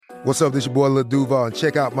What's up, this your boy Lil Duval, and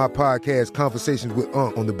check out my podcast, Conversations with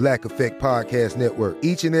Unc, on the Black Effect Podcast Network.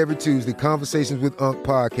 Each and every Tuesday, Conversations with Unc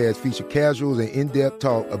podcast feature casuals and in-depth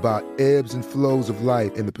talk about ebbs and flows of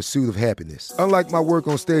life and the pursuit of happiness. Unlike my work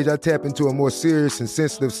on stage, I tap into a more serious and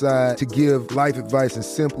sensitive side to give life advice and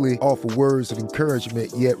simply offer words of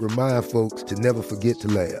encouragement, yet remind folks to never forget to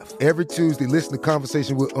laugh. Every Tuesday, listen to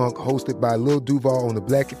Conversations with Unc, hosted by Lil Duval on the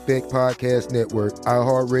Black Effect Podcast Network,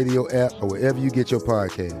 iHeartRadio app, or wherever you get your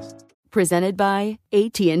podcasts. Presented by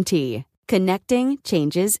AT&T. Connecting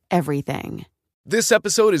changes everything. This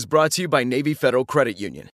episode is brought to you by Navy Federal Credit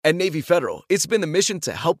Union. At Navy Federal, it's been the mission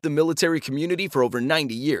to help the military community for over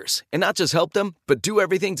 90 years. And not just help them, but do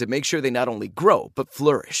everything to make sure they not only grow, but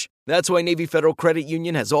flourish. That's why Navy Federal Credit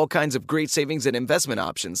Union has all kinds of great savings and investment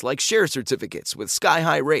options like share certificates with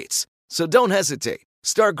sky-high rates. So don't hesitate.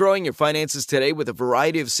 Start growing your finances today with a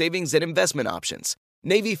variety of savings and investment options.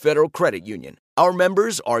 Navy Federal Credit Union. Our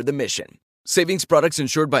members are the mission. Savings products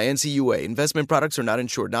insured by NCUA. Investment products are not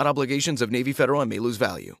insured, not obligations of Navy Federal and may lose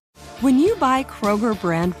value. When you buy Kroger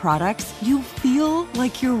brand products, you feel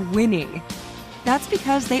like you're winning. That's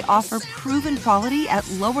because they offer proven quality at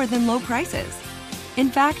lower than low prices. In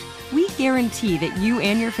fact, we guarantee that you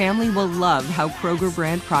and your family will love how Kroger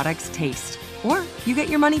brand products taste, or you get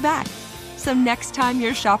your money back. So next time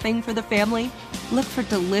you're shopping for the family, look for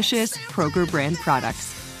delicious Kroger brand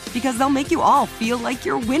products, because they'll make you all feel like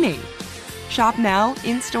you're winning. Shop now,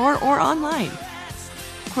 in-store, or online.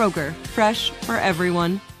 Kroger, fresh for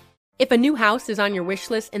everyone. If a new house is on your wish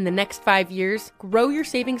list in the next 5 years, grow your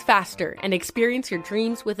savings faster and experience your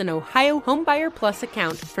dreams with an Ohio Homebuyer Plus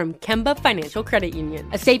account from Kemba Financial Credit Union.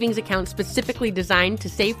 A savings account specifically designed to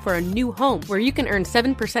save for a new home, where you can earn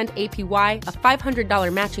 7% APY, a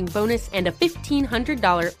 $500 matching bonus, and a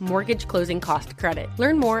 $1,500 mortgage closing cost credit.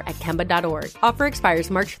 Learn more at Kemba.org. Offer expires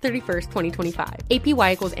March 31st, 2025.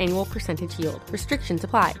 APY equals annual percentage yield. Restrictions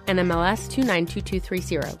apply. NMLS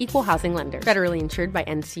 292230. Equal housing lender. Federally insured by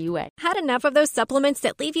NCUA. Had enough of those supplements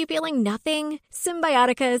that leave you feeling nothing?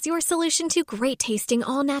 Symbiotica is your solution to great-tasting,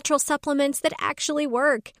 all-natural supplements that actually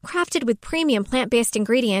work. Crafted with premium plant-based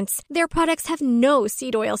ingredients, their products have no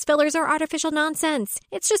seed oils, fillers, or artificial nonsense.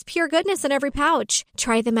 It's just pure goodness in every pouch.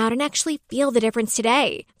 Try them out and actually feel the difference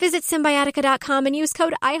today. Visit Symbiotica.com and use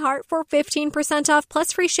code IHEART for 15% off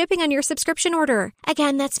plus free shipping on your subscription order.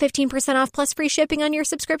 Again, that's 15% off plus free shipping on your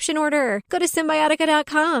subscription order. Go to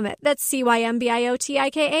Symbiotica.com. That's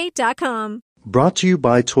CYMBIOTIKA.com. Brought to you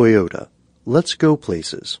by Toyota. Let's go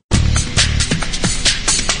places.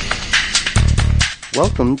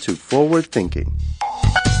 Welcome to Forward Thinking.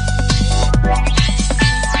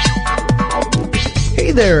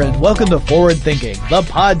 Hey there, and welcome to Forward Thinking, the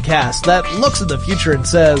podcast that looks at the future and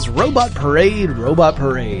says, Robot Parade,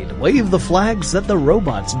 wave the flags that the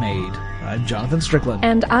robots made. I'm Jonathan Strickland.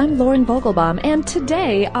 And I'm Lauren Vogelbaum. And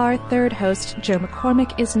today, our third host, Joe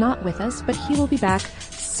McCormick, is not with us, but he will be back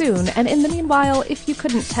soon. And in the meanwhile, if you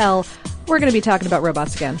couldn't tell, we're going to be talking about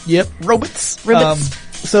robots again. Yep, robots.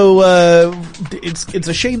 It's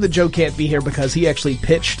a shame that Joe can't be here because he actually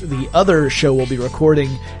pitched the other show we'll be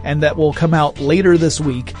recording and that will come out later this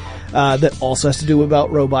week that also has to do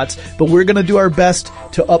about robots. But we're going to do our best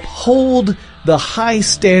to uphold the high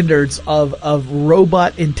standards of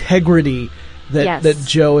robot integrity that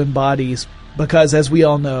Joe embodies. Because, as we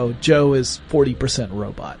all know, Joe is 40%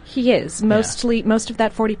 robot. He is. Most of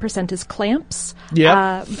that 40% is clamps.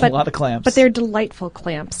 Yeah, a lot of clamps. But they're delightful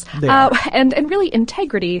clamps. And really,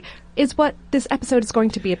 integrity is what this episode is going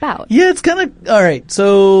to be about. Yeah, it's kind of... All right,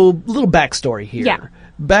 so a little backstory here. Yeah.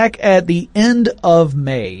 Back at the end of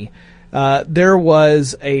May, there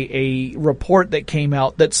was a report that came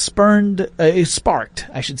out that sparked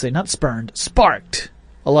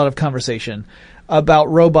a lot of conversation about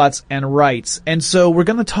robots and rights. And so we're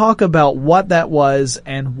going to talk about what that was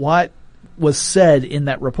and what was said in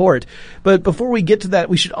that report. But before we get to that,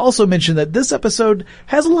 we should also mention that this episode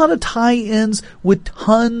has a lot of tie-ins with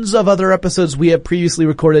tons of other episodes we have previously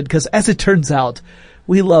recorded, because as it turns out,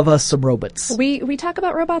 we love us some robots. We talk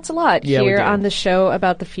about robots a lot here on the show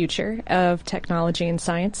about the future of technology and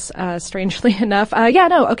science, strangely enough.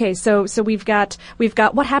 So we've got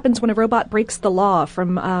What Happens When a Robot Breaks the Law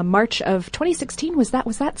from March of 2016. Was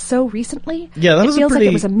that so recently? Yeah, that was feels like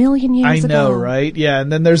it was a million years ago. I know, right? Yeah,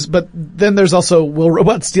 and then there's also Will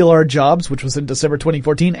Robots Steal Our Jobs, which was in December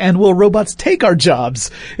 2014, and Will Robots Take Our Jobs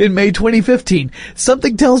in May 2015.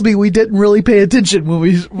 Something tells me we didn't really pay attention when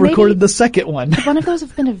we recorded the second one. One of those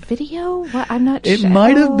have been a video? I'm not sure. It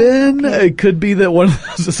might have been. Okay. It could be that one of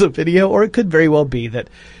those is a video, or it could very well be that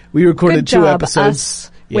we recorded two episodes.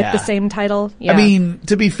 with the same title. Yeah. I mean,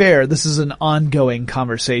 to be fair, this is an ongoing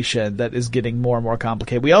conversation that is getting more and more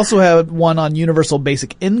complicated. We also have one on universal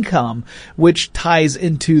basic income, which ties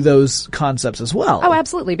into those concepts as well. Oh,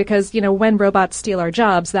 absolutely, because, when robots steal our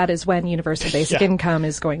jobs, that is when universal basic income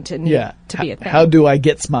is going to need to be a thing. How do I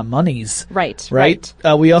get my monies? Right.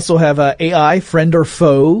 We also have AI, Friend or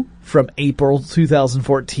Foe, from April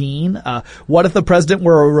 2014. What if the president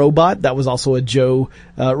were a robot? That was also a Joe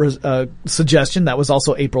suggestion. That was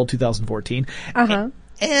also April 2014.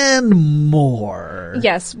 And more.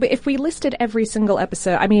 Yes, but if we listed every single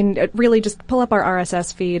episode, I mean, really just pull up our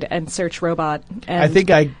RSS feed and search robot. And I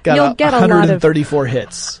think I got 134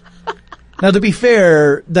 hits. Now, to be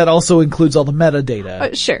fair, that also includes all the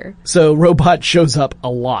metadata. Sure. So robot shows up a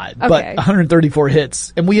lot, but 134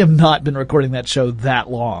 hits, and we have not been recording that show that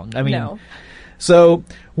long. I mean, no. So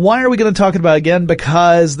why are we going to talk about it again?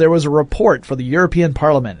 Because there was a report for the European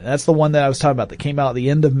Parliament. That's the one that I was talking about that came out at the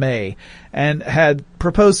end of May and had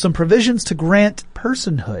proposed some provisions to grant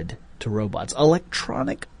personhood to robots,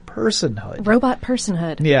 electronic personhood. Robot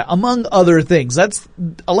personhood. Yeah, among other things. That's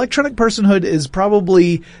electronic personhood is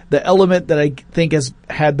probably the element that I think has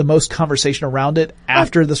had the most conversation around it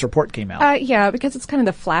after this report came out. Yeah, because it's kind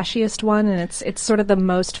of the flashiest one, and it's sort of the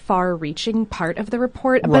most far-reaching part of the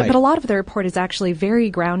report. Right. But a lot of the report is actually very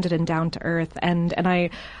grounded and down to earth, and I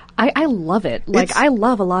love it. I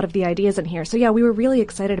love a lot of the ideas in here. So yeah, we were really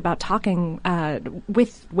excited about talking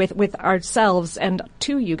with ourselves and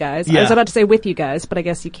to you guys. Yeah. I was about to say with you guys, but I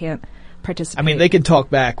guess you can't participate. I mean, they can talk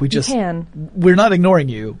back. We're not ignoring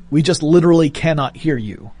you. We just literally cannot hear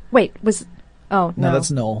you. Wait, no,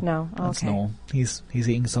 that's Noel. No, okay. That's Noel. He's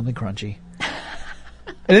eating something crunchy.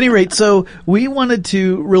 At any rate, so we wanted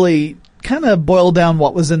to really kind of boil down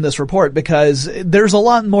what was in this report because there's a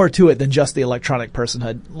lot more to it than just the electronic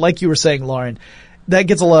personhood. Like you were saying, Lauren, that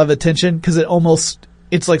gets a lot of attention because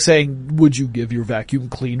it's like saying, would you give your vacuum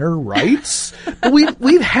cleaner rights? But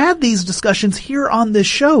we've had these discussions here on this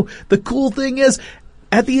show. The cool thing is,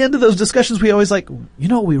 at the end of those discussions, we always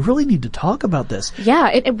we really need to talk about this. Yeah,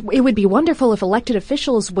 it would be wonderful if elected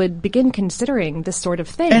officials would begin considering this sort of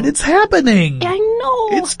thing. And it's happening. I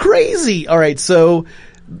know. It's crazy. All right, so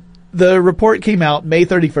the report came out May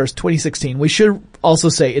 31st, 2016. We should also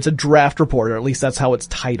say it's a draft report, or at least that's how it's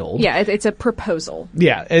titled. Yeah, it's a proposal.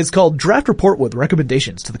 Yeah, it's called Draft Report with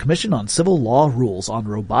Recommendations to the Commission on Civil Law Rules on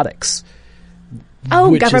Robotics.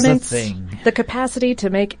 Oh, governments, the capacity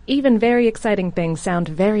to make even very exciting things sound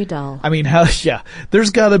very dull. I mean,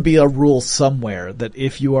 there's got to be a rule somewhere that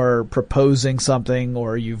if you are proposing something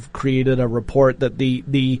or you've created a report that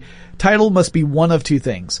the title must be one of two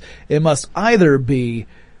things. It must either be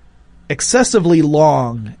excessively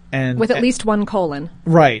long and with at least one colon.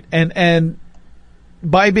 Right. And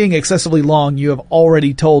by being excessively long, you have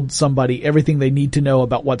already told somebody everything they need to know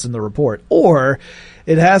about what's in the report. Or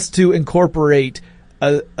it has to incorporate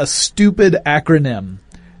a stupid acronym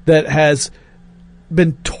that has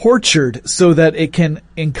been tortured so that it can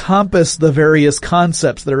encompass the various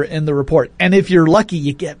concepts that are in the report. And if you're lucky,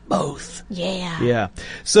 you get both. Yeah. Yeah.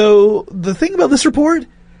 So the thing about this report,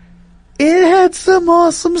 it had some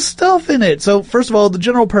awesome stuff in it. So first of all, the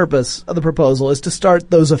general purpose of the proposal is to start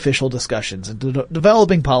those official discussions and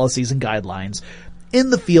developing policies and guidelines in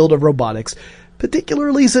the field of robotics,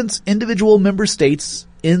 particularly since individual member states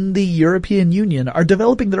in the European Union are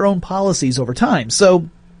developing their own policies over time. So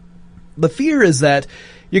the fear is that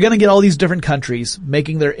you're going to get all these different countries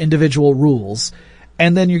making their individual rules,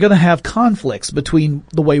 and then you're going to have conflicts between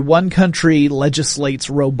the way one country legislates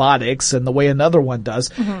robotics and the way another one does.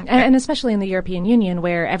 Mm-hmm. And especially in the European Union,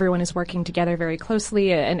 where everyone is working together very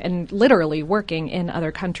closely and literally working in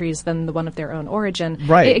other countries than the one of their own origin.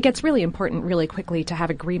 Right. It gets really important really quickly to have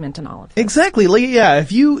agreement in all of this. Exactly. Yeah.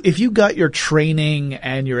 If you got your training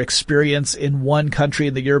and your experience in one country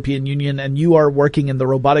in the European Union and you are working in the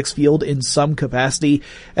robotics field in some capacity,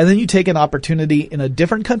 and then you take an opportunity in a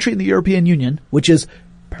different country in the European Union, which is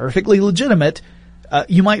perfectly legitimate,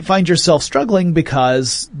 you might find yourself struggling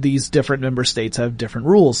because these different member states have different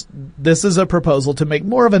rules. This is a proposal to make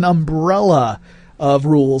more of an umbrella of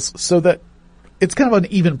rules so that it's kind of an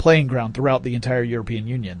even playing ground throughout the entire European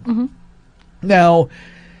Union. Mm-hmm. Now,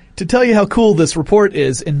 to tell you how cool this report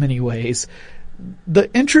is in many ways, the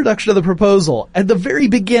introduction of the proposal, at the very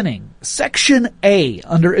beginning, Section A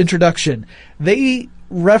under Introduction, they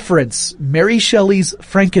reference Mary Shelley's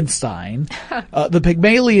Frankenstein, the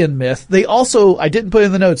Pygmalion myth. They also, I didn't put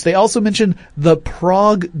in the notes, they also mention the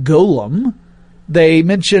Prague Golem. They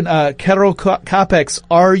mention Karel Capek's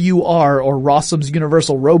RUR, or Rossum's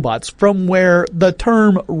Universal Robots, from where the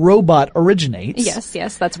term robot originates.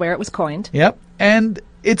 Yes, that's where it was coined. Yep. And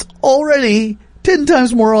it's already 10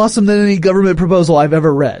 times more awesome than any government proposal I've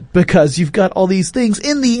ever read, because you've got all these things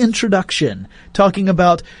in the introduction talking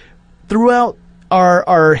about throughout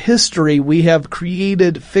our history we have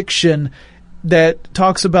created fiction that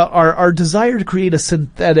talks about our desire to create a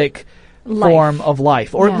synthetic form of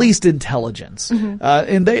life, or at least intelligence.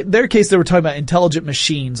 In their case, they were talking about intelligent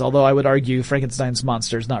machines, although I would argue Frankenstein's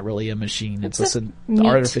monster is not really a machine. It's an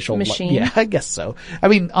artificial machine. Yeah, I guess so. I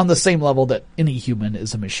mean, on the same level that any human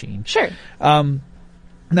is a machine. Sure.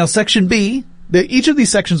 Now, Section B, each of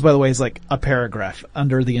these sections, by the way, is like a paragraph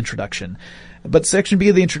under the introduction. But Section B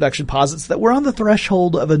of the introduction posits that we're on the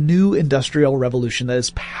threshold of a new industrial revolution that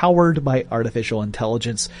is powered by artificial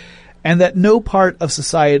intelligence, and that no part of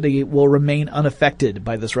society will remain unaffected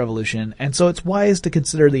by this revolution, and so it's wise to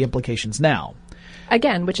consider the implications now.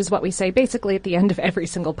 Again, which is what we say basically at the end of every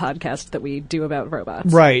single podcast that we do about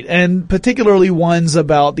robots. Right, and particularly ones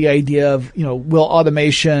about the idea of, will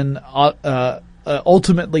automation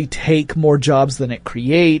ultimately take more jobs than it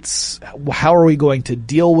creates? How are we going to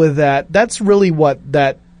deal with that? That's really what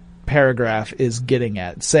that paragraph is getting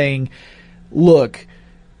at, saying, look,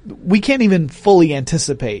 we can't even fully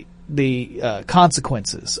anticipate the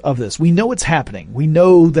consequences of this. We know it's happening. We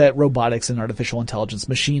know that robotics and artificial intelligence,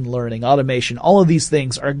 machine learning, automation, all of these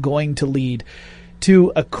things are going to lead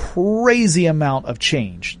to a crazy amount of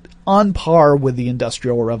change on par with the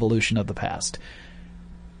Industrial Revolution of the past.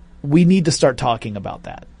 We need to start talking about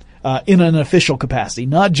that in an official capacity,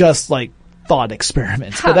 not just like thought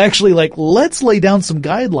experiments, but actually like let's lay down some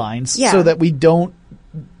guidelines so that we don't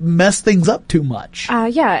mess things up too much.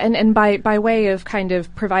 And by way of kind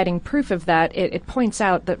of providing proof of that, it points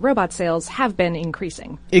out that robot sales have been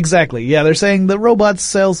increasing. Exactly. Yeah, they're saying that robot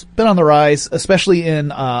sales been on the rise, especially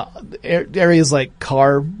in areas like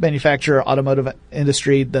car manufacture, automotive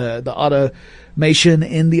industry. The automation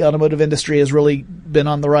in the automotive industry has really been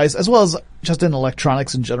on the rise, as well as just in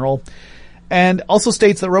electronics in general. And also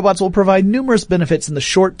states that robots will provide numerous benefits in the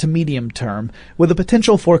short to medium term, with the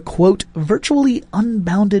potential for, quote, virtually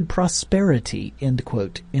unbounded prosperity, end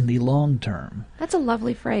quote, in the long term. That's a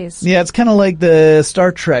lovely phrase. Yeah, it's kind of like the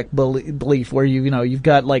Star Trek belief where you've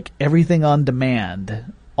got like everything on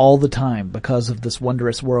demand all the time because of this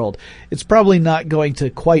wondrous world. It's probably not going to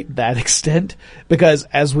quite that extent, because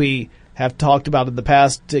as we have talked about in the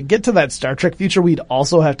past, to get to that Star Trek future, we'd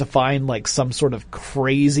also have to find like some sort of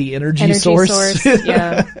crazy energy source.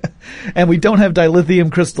 Yeah. And we don't have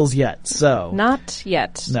dilithium crystals yet, so. Not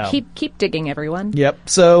yet. No. Keep digging, everyone. Yep.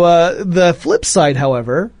 So, the flip side,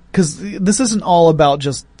 however, because this isn't all about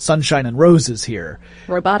just sunshine and roses here.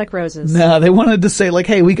 Robotic roses. No, they wanted to say like,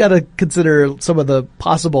 hey, we gotta consider some of the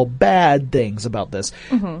possible bad things about this.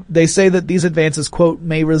 Mm-hmm. They say that these advances, quote,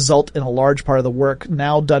 may result in a large part of the work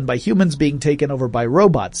now done by humans being taken over by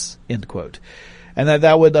robots, end quote. And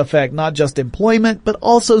that would affect not just employment, but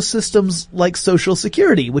also systems like Social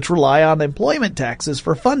Security, which rely on employment taxes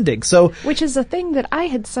for funding. Which is a thing that I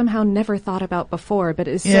had somehow never thought about before, but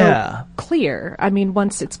is so clear. I mean,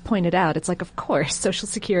 once it's pointed out, it's like, of course, Social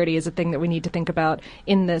Security is a thing that we need to think about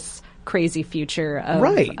in this crazy future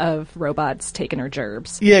of robots taking our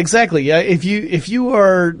gerbs. Yeah, exactly. Yeah, if you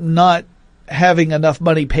are not having enough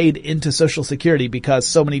money paid into Social Security because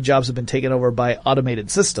so many jobs have been taken over by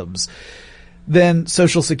automated systems, then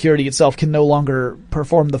Social Security itself can no longer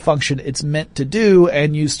perform the function it's meant to do,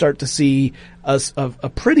 and you start to see a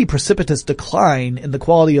pretty precipitous decline in the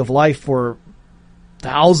quality of life for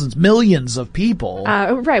thousands, millions of people.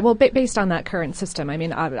 Right. Well, based on that current system, I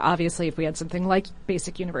mean, obviously, if we had something like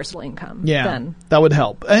basic universal income, then that would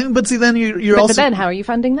help. But see, then you're also. But then, how are you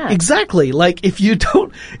funding that? Exactly. Like if you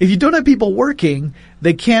don't have people working,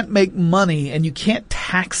 they can't make money, and you can't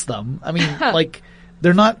tax them. I mean, like.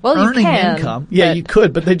 They're not earning income. Yeah, you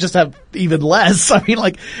could, but they just have even less. I mean,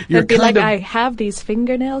 like, you're kind of... I have these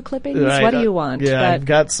fingernail clippings. Right, what do you want? Yeah, I've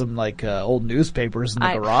got some, like, old newspapers in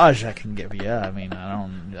the garage I can give you. I mean,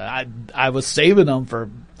 I was saving them for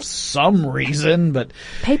some reason, but...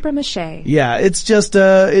 Paper mache. Yeah, it's just,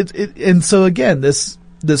 and so again, this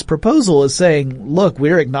proposal is saying, look,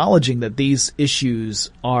 we're acknowledging that these issues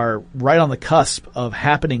are right on the cusp of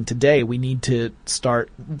happening today. We need to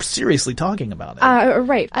start seriously talking about it.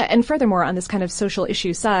 Right. And furthermore, on this kind of social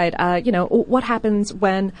issue side, what happens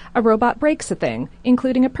when a robot breaks a thing,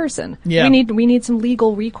 including a person? Yeah. We need some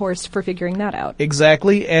legal recourse for figuring that out.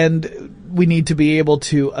 Exactly. And we need to be able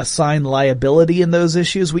to assign liability in those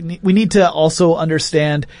issues. We need to also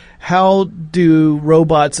understand how do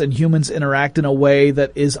robots and humans interact in a way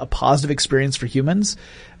that is a positive experience for humans.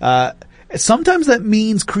 Sometimes that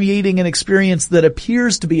means creating an experience that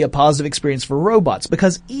appears to be a positive experience for robots,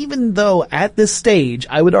 because even though at this stage,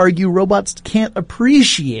 I would argue robots can't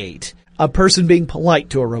appreciate a person being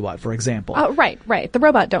polite to a robot, for example. Right. The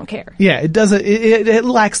robot don't care. Yeah, it doesn't, it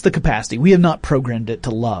lacks the capacity. We have not programmed it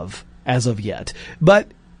to love as of yet.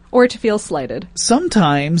 Or to feel slighted.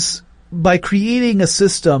 Sometimes, by creating a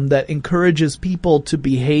system that encourages people to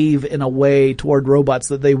behave in a way toward robots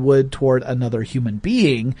that they would toward another human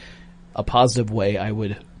being, a positive way, I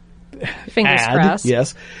would Fingers crossed.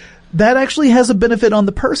 Yes. That actually has a benefit on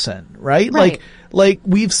the person, right? Like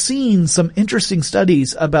we've seen some interesting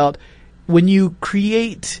studies about when you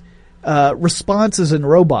create responses in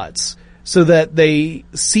robots so that they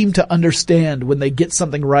seem to understand when they get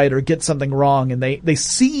something right or get something wrong, and they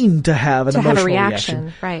seem to have an emotional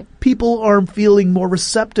reaction. Right. People are feeling more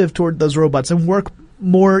receptive toward those robots and work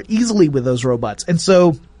more easily with those robots. And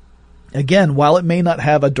so, again, while it may not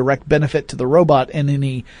have a direct benefit to the robot in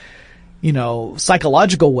any,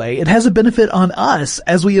 psychological way, it has a benefit on us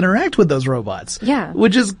as we interact with those robots. Yeah.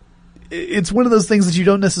 Which is, it's one of those things that you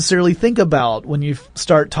don't necessarily think about when you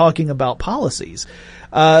start talking about policies.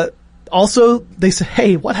 Also, they say,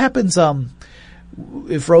 hey, what happens,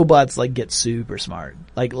 if robots, get super smart?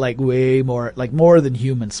 Like way more, more than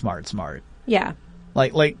human smart. Yeah.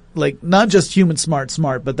 Like not just human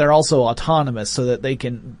smart, but they're also autonomous so that they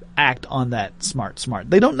can act on that smart.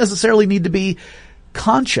 They don't necessarily need to be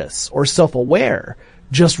conscious or self-aware,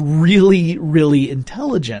 just really, really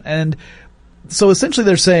intelligent. And so essentially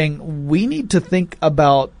they're saying we need to think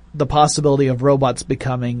about the possibility of robots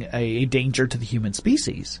becoming a danger to the human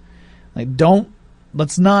species.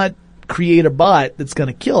 Let's not create a bot that's going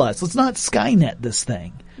to kill us. Let's not Skynet this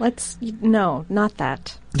thing. No, not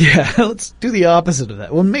that. Yeah, let's do the opposite of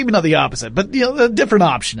that. Well, maybe not the opposite, but a different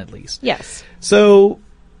option at least. Yes. So,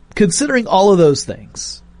 considering all of those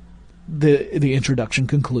things, the introduction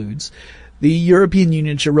concludes, the European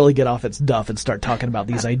Union should really get off its duff and start talking about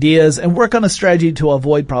these ideas and work on a strategy to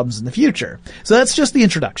avoid problems in the future. So that's just the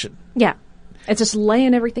introduction. Yeah. It's just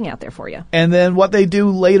laying everything out there for you. And then what they do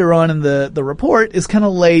later on in the report is kind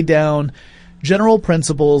of lay down general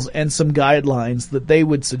principles and some guidelines that they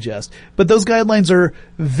would suggest. But those guidelines are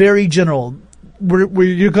very general.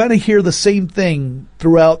 You're going to hear the same thing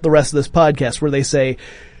throughout the rest of this podcast where they say,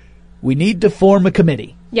 we need to form a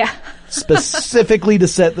committee. Yeah. Specifically to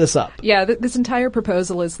set this up. Yeah, this entire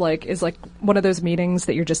proposal is like one of those meetings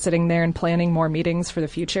that you're just sitting there and planning more meetings for the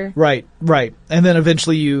future. Right. And then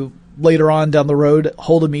eventually you, later on down the road,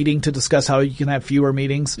 hold a meeting to discuss how you can have fewer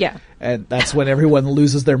meetings. Yeah. And that's when everyone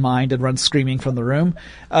loses their mind and runs screaming from the room.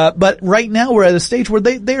 But right now we're at a stage where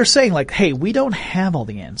they are saying hey, we don't have all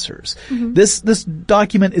the answers. Mm-hmm. This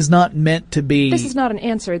document is not meant to be... This is not an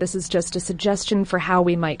answer. This is just a suggestion for how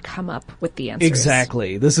we might come up with the answers.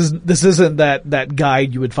 Exactly. This isn't that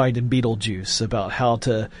guide you would find in Beetlejuice about how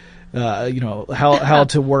to, how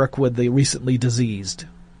to work with the recently deceased.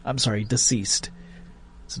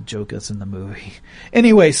 It's a joke that's in the movie.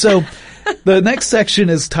 Anyway, so the next section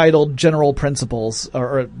is titled General Principles,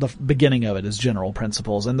 or the beginning of it is General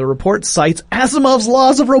Principles, and the report cites Asimov's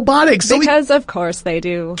Laws of Robotics. Because of course they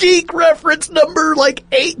do. Geek reference number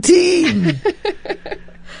 18!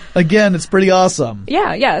 Again, it's pretty awesome.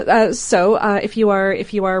 Yeah. So if you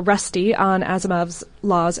are rusty on Asimov's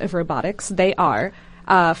Laws of Robotics, they are,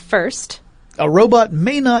 first... A robot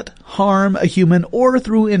may not harm a human or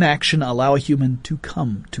through inaction allow a human to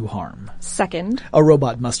come to harm. Second, a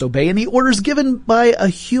robot must obey any orders given by a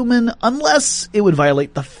human unless it would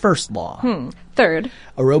violate the first law. Third,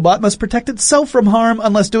 a robot must protect itself from harm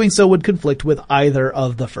unless doing so would conflict with either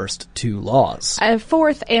of the first two laws.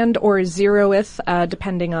 Fourth and or zeroth,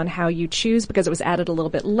 depending on how you choose, because it was added a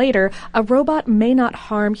little bit later, a robot may not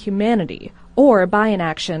harm humanity or by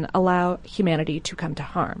inaction allow humanity to come to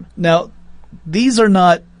harm. Now, these are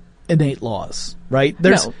not innate laws, right?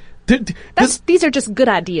 No. These are just good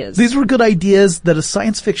ideas. These were good ideas that a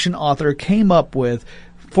science fiction author came up with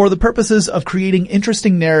for the purposes of creating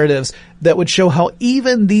interesting narratives that would show how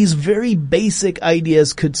even these very basic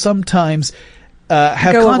ideas could sometimes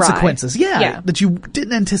have go consequences. Yeah, that you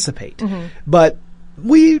didn't anticipate. Mm-hmm. But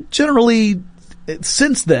we generally...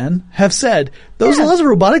 since then, have said, those laws of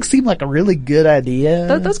robotics seem like a really good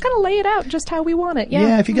idea. Those kind of lay it out just how we want it, yeah.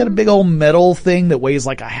 Yeah, if you got a big old metal thing that weighs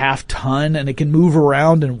like a half ton and it can move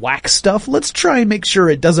around and whack stuff, let's try and make sure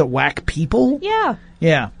it doesn't whack people. Yeah.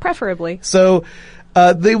 Yeah. Preferably. So,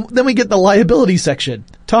 then we get the liability section.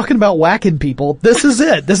 Talking about whacking people, this is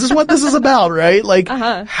it. This is what this is about, right?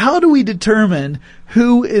 How do we determine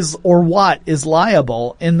who is or what is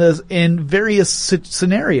liable in various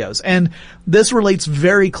scenarios? And this relates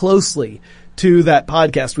very closely to that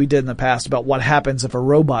podcast we did in the past about what happens if a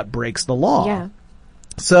robot breaks the law. Yeah.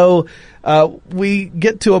 So, we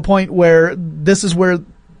get to a point where this is where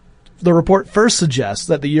the report first suggests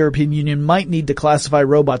that the European Union might need to classify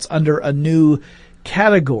robots under a new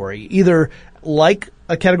category, either like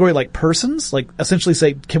a category like persons, like essentially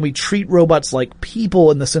say, can we treat robots like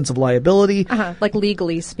people in the sense of liability? Like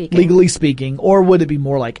legally speaking. Legally speaking. Or would it be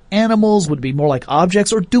more like animals? Would it be more like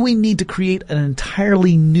objects? Or do we need to create an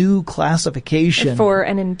entirely new classification? For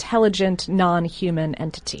an intelligent, non-human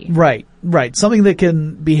entity. Right. Something that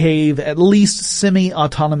can behave at least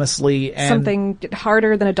semi-autonomously. And something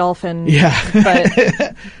harder than a dolphin,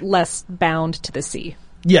 but less bound to the sea.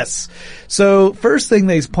 Yes. So first thing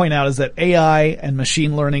they point out is that AI and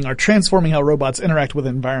machine learning are transforming how robots interact with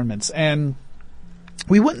environments. And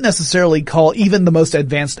we wouldn't necessarily call even the most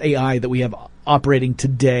advanced AI that we have operating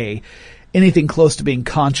today anything close to being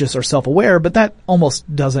conscious or self-aware, but that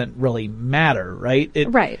almost doesn't really matter, right?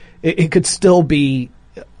 It could still be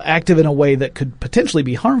active in a way that could potentially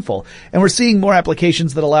be harmful. And we're seeing more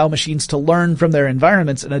applications that allow machines to learn from their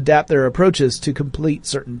environments and adapt their approaches to complete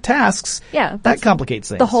certain tasks. Yeah. That complicates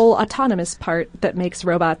things. The whole autonomous part that makes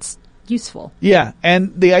robots useful. Yeah.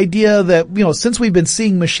 And the idea that, since we've been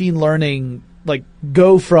seeing machine learning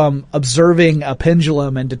go from observing a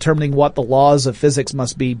pendulum and determining what the laws of physics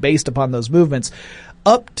must be based upon those movements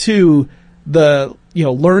up to the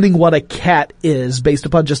learning what a cat is based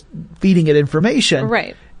upon just feeding it information.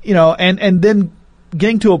 Right. And then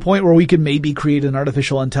getting to a point where we can maybe create an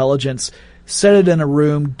artificial intelligence, set it in a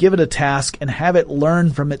room, give it a task, and have it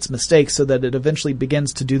learn from its mistakes so that it eventually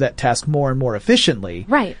begins to do that task more and more efficiently.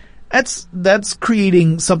 Right. That's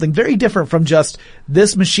creating something very different from just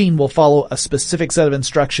this machine will follow a specific set of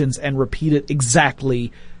instructions and repeat it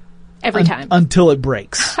exactly every time until it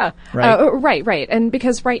breaks. Right. And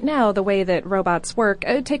because right now the way that robots work,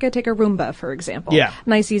 take a Roomba for example. Yeah.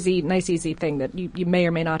 Nice easy thing that you may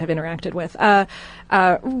or may not have interacted with.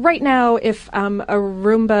 Right now, if a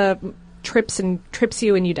Roomba trips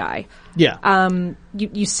you and you die. Yeah.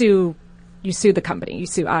 You sue the company. You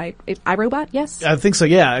sue iRobot, yes? I think so,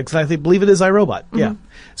 yeah. I believe it is iRobot, yeah.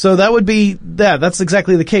 So that would be that's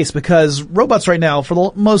exactly the case, because robots right now, for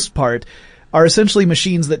the most part, are essentially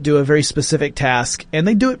machines that do a very specific task, and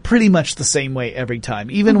they do it pretty much the same way every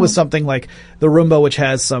time. Even with something like the Roomba, which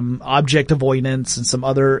has some object avoidance and some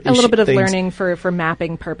other a little bit of things. Learning for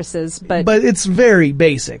mapping purposes, but it's very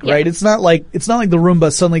basic, right? It's not like the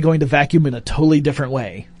Roomba suddenly going to vacuum in a totally different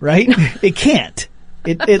way, right? It can't.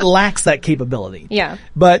 It lacks that capability. Yeah.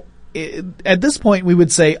 But at this point, we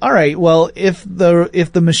would say, all right, well, if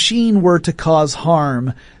the machine were to cause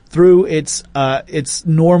harm through its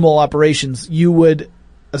normal operations, you would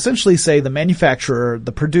essentially say the manufacturer,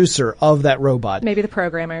 the producer of that robot, maybe the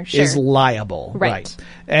programmer, sure, is liable, right?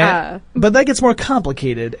 But that gets more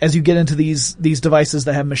complicated as you get into these devices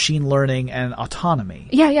that have machine learning and autonomy.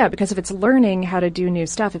 Yeah, because if it's learning how to do new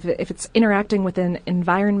stuff, if it's interacting with an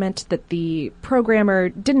environment that the programmer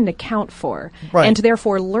didn't account for, and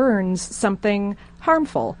therefore learns something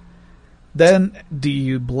harmful, then do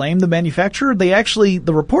you blame the manufacturer?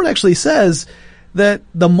 The report actually says that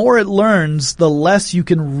the more it learns, the less you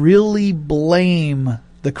can really blame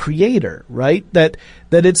the creator, right? That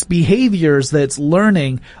its behaviors that it's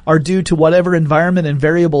learning are due to whatever environment and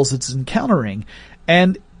variables it's encountering.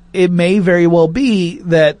 And it may very well be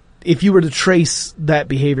that if you were to trace that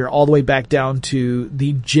behavior all the way back down to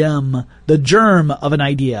the germ of an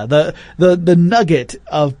idea, the nugget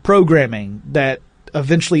of programming that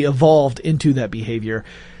eventually evolved into that behavior,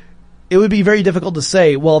 it would be very difficult to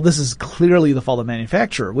say, well, this is clearly the fault of the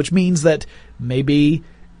manufacturer, which means that maybe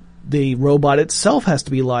the robot itself has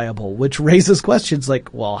to be liable, which raises questions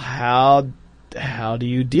like, well, how do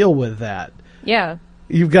you deal with that? Yeah.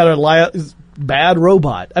 You've got a bad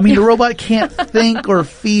robot. I mean, the robot can't think or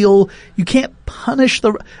feel. You can't punish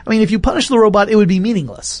if you punish the robot, it would be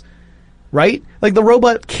meaningless. Right? Like, the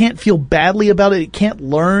robot can't feel badly about it. It can't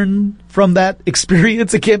learn from that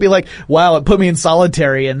experience. It can't be like, wow, it put me in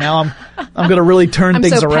solitary and now I'm going to really turn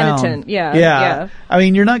things around. Penitent. Yeah. I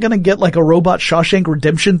mean, you're not going to get like a robot Shawshank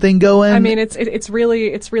Redemption thing going. I mean, it's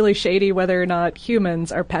really shady whether or not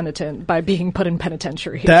humans are penitent by being put in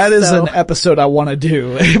penitentiaries. That is an episode I want to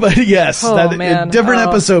do. But yes, different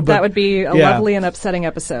episode. But that would be a lovely and upsetting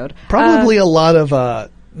episode. Probably a lot of,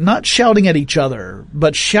 not shouting at each other,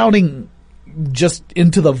 but shouting just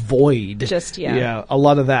into the void. Yeah, a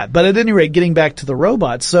lot of that. But at any rate, getting back to the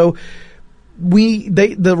robots, so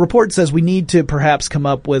the report says we need to perhaps come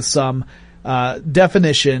up with some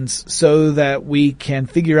definitions so that we can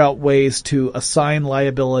figure out ways to assign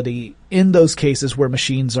liability in those cases where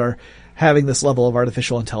machines are having this level of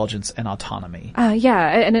artificial intelligence and autonomy.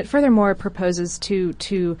 And it furthermore proposes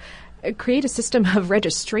to create a system of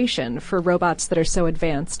registration for robots that are so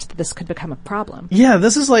advanced that this could become a problem. Yeah,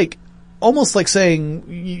 this is like almost like saying,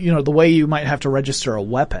 the way you might have to register a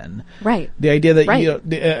weapon. Right. The idea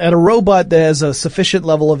that a robot that has a sufficient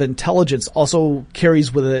level of intelligence also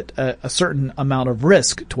carries with it a certain amount of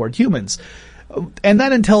risk toward humans. And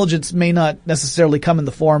that intelligence may not necessarily come in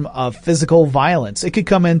the form of physical violence. It could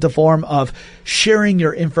come in the form of sharing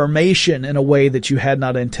your information in a way that you had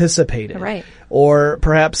not anticipated. Right. Or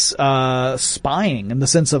perhaps spying in the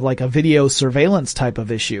sense of like a video surveillance type of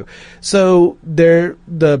issue. So the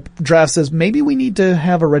draft says maybe we need to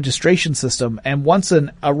have a registration system, and once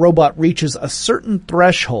a robot reaches a certain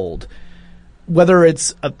threshold, whether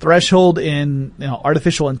it's a threshold in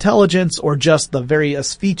artificial intelligence or just the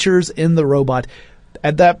various features in the robot,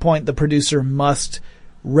 at that point the producer must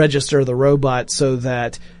register the robot so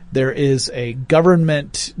that there is a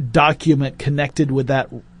government document connected with that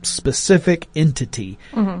specific entity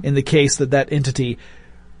in the case that entity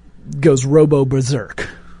goes robo-berserk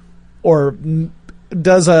or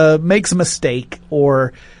makes a mistake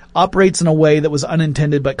or operates in a way that was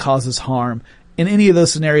unintended but causes harm. In any of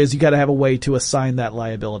those scenarios, you got to have a way to assign that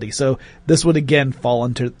liability. So this would again fall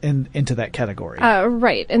into that category.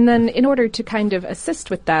 Right. And then in order to kind of assist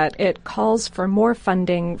with that, it calls for more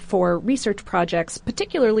funding for research projects,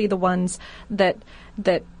 particularly the ones that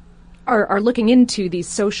are looking into these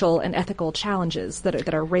social and ethical challenges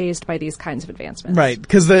that are raised by these kinds of advancements. Right.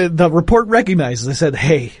 Because the report recognizes, they said,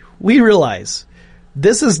 hey, we realize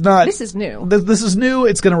this is new. This is new.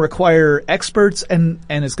 It's going to require experts and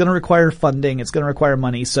it's going to require funding. It's going to require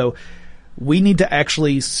money. So we need to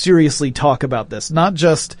actually seriously talk about this. Not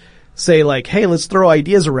just say like, hey, let's throw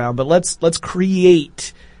ideas around, but let's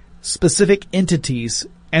create specific entities,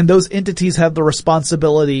 and those entities have the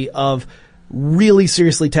responsibility of really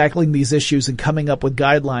seriously tackling these issues and coming up with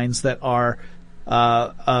guidelines that are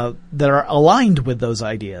aligned with those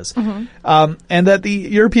ideas. And that the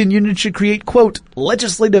European Union should create, quote,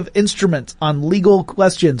 legislative instruments on legal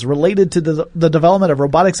questions related to the development of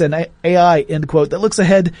robotics and AI, end quote, that looks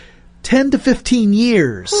ahead 10 to 15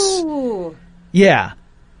 years. Ooh. Yeah.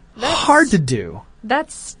 Hard to do.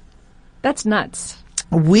 That's nuts.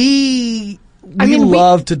 We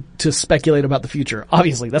love to speculate about the future.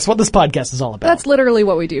 Obviously, that's what this podcast is all about. That's literally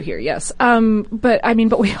what we do here, yes. But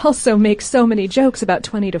we also make so many jokes about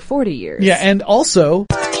 20 to 40 years. Yeah, and also...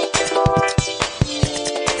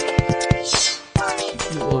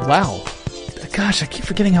 Wow. Gosh, I keep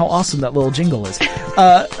forgetting how awesome that little jingle is.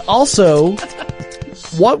 Also,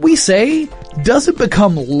 what we say doesn't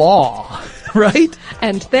become law, right?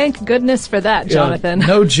 And thank goodness for that, Jonathan. Yeah,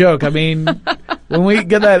 no joke. I mean... When we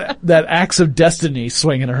get that axe of destiny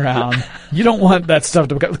swinging around, you don't want that stuff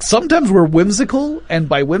to become... Sometimes we're whimsical, and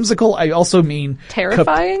by whimsical, I also mean...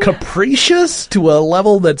 Terrifying? Capricious to a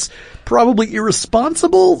level that's probably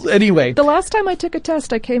irresponsible. Anyway. The last time I took a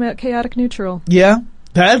test, I came out chaotic neutral. Yeah?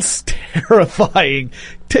 That's terrifying.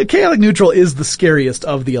 Chaotic neutral is the scariest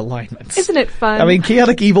of the alignments. Isn't it fun? I mean,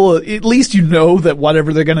 chaotic evil, at least you know that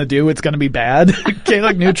whatever they're going to do, it's going to be bad.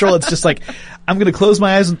 Chaotic neutral, it's just like, I'm going to close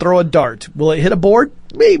my eyes and throw a dart. Will it hit a board?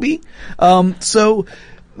 Maybe. So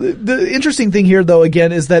the interesting thing here, though,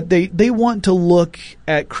 again, is that they want to look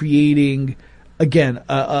at creating, again,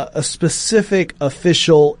 a specific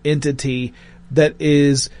official entity that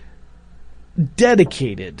is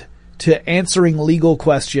dedicated to answering legal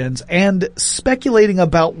questions and speculating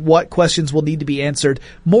about what questions will need to be answered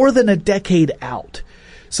more than a decade out.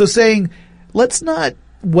 So saying, let's not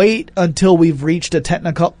wait until we've reached a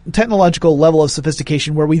technological level of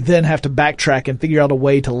sophistication where we then have to backtrack and figure out a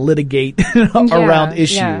way to litigate around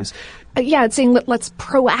issues. Yeah, it's saying let's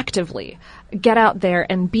proactively get out there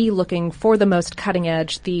and be looking for the most cutting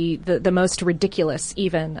edge, the most ridiculous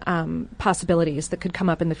even possibilities that could come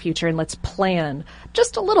up in the future, and let's plan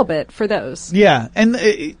just a little bit for those. Yeah, and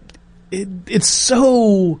it's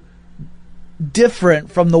so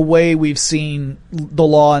different from the way we've seen the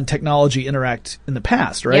law and technology interact in the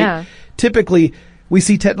past, right? Yeah. Typically, we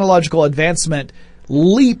see technological advancement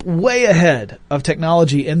leap way ahead of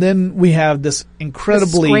technology, and then we have this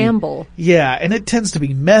incredibly scramble. Yeah, and it tends to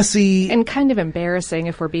be messy and kind of embarrassing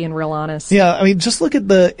if we're being real honest. Yeah, I mean, just look at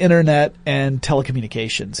the internet and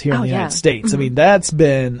telecommunications here in the United States. Mm-hmm. I mean, that's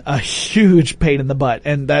been a huge pain in the butt,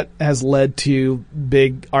 and that has led to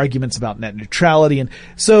big arguments about net neutrality. And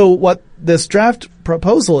so what this draft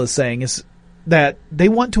proposal is saying is that they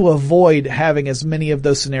want to avoid having as many of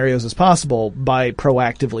those scenarios as possible by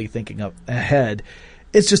proactively thinking ahead.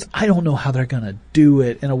 It's just, I don't know how they're going to do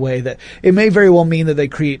it in a way that it may very well mean that they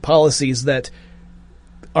create policies that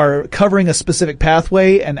are covering a specific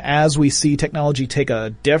pathway, and as we see technology take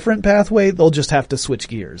a different pathway, they'll just have to switch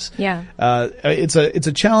gears. Yeah. It's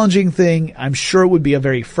a challenging thing. I'm sure it would be a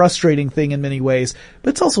very frustrating thing in many ways,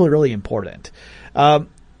 but it's also really important.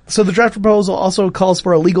 So the draft proposal also calls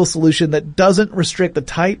for a legal solution that doesn't restrict the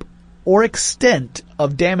type or extent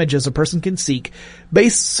of damages a person can seek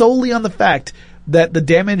based solely on the fact that the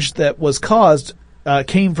damage that was caused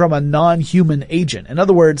came from a non-human agent. In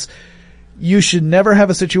other words, you should never have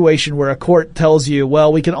a situation where a court tells you,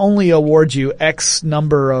 well, we can only award you X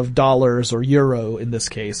number of dollars or euro in this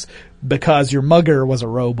case because your mugger was a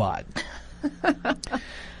robot.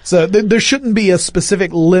 So there shouldn't be a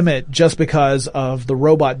specific limit just because of the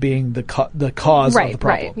robot being the cause of the problem.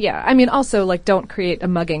 Right, yeah. I mean, also, like, don't create a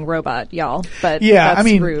mugging robot, y'all. But yeah,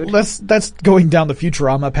 that's rude. That's going down the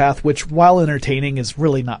Futurama path, which, while entertaining, is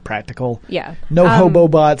really not practical. Yeah. No hobo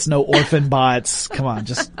bots, no orphan bots. Come on,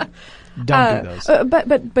 just don't do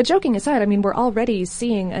those. But joking aside, I mean, we're already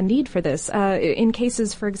seeing a need for this in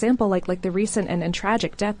cases, for example, like the recent and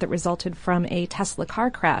tragic death that resulted from a Tesla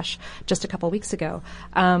car crash just a couple weeks ago.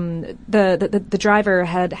 The driver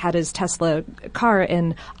had his Tesla car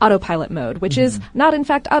in autopilot mode, which is not in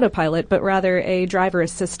fact autopilot, but rather a driver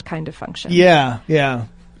assist kind of function. Yeah.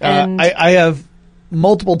 And I have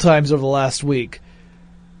multiple times over the last week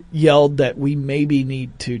yelled that we maybe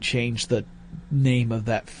need to change the name of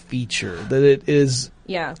that feature, that it is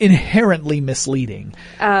inherently misleading.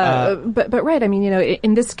 But right, I mean,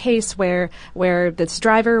 in this case where this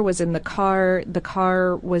driver was in the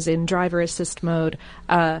car was in driver assist mode,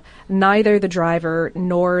 neither the driver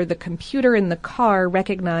nor the computer in the car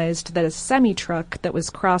recognized that a semi-truck that was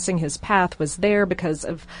crossing his path was there because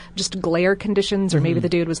of just glare conditions, or maybe the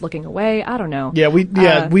dude was looking away. I don't know. Yeah, we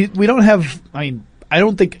don't have, I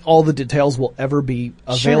don't think all the details will ever be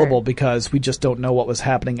available because we just don't know what was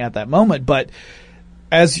happening at that moment. But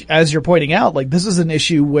as you're pointing out, like, this is an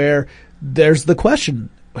issue where there's the question,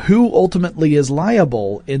 who ultimately is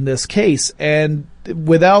liable in this case? And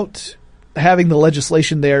without having the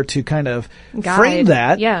legislation there to kind of frame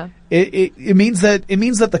that, it means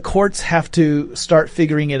that the courts have to start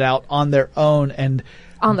figuring it out on their own and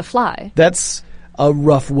on the fly. That's a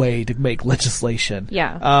rough way to make legislation.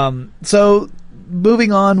 Yeah. So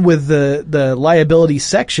moving on with the liability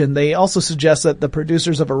section, they also suggest that the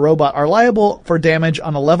producers of a robot are liable for damage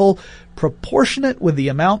on a level proportionate with the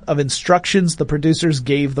amount of instructions the producers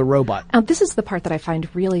gave the robot. This is the part that I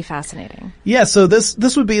find really fascinating. Yeah, so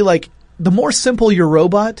this would be like, the more simple your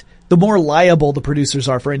robot, the more liable the producers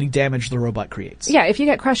are for any damage the robot creates. Yeah, if you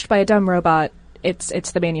get crushed by a dumb robot,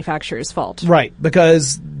 it's the manufacturer's fault. Right,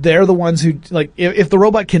 because they're the ones who, like, if the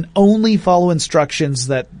robot can only follow instructions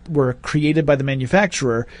that were created by the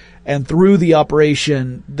manufacturer, and through the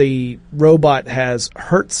operation the robot has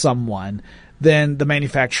hurt someone, then the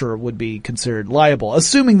manufacturer would be considered liable,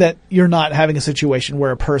 assuming that you're not having a situation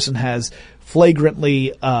where a person has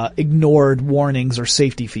flagrantly ignored warnings or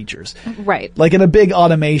safety features. Right. Like in a big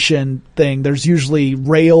automation thing, there's usually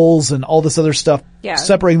rails and all this other stuff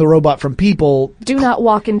separating the robot from people. Do not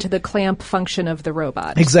walk into the clamp function of the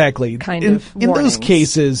robot. Exactly. In those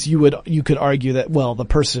cases, you could argue that, well, the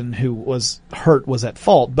person who was hurt was at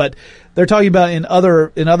fault, but they're talking about in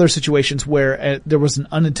other situations where there was an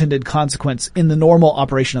unintended consequence in the normal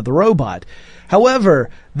operation of the robot. However,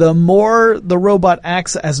 the more the robot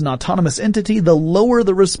acts as an autonomous entity, the lower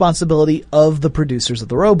the responsibility of the producers of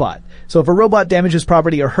the robot. So if a robot damages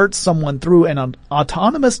property or hurts someone through an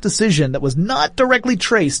autonomous decision that was not directly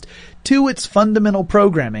traced to its fundamental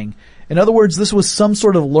programming, in other words, this was some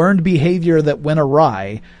sort of learned behavior that went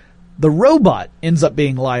awry, the robot ends up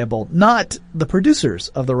being liable, not the producers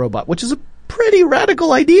of the robot, which is a pretty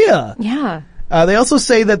radical idea. Yeah. They also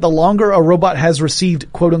say that the longer a robot has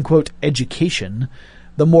received quote-unquote education,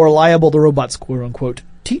 the more liable the robot's quote-unquote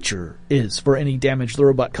teacher is for any damage the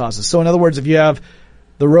robot causes. So in other words, if you have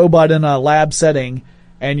the robot in a lab setting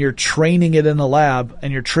and you're training it in a lab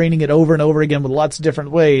and you're training it over and over again with lots of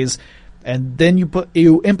different ways, and then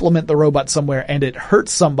you implement the robot somewhere and it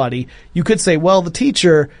hurts somebody, you could say, well, the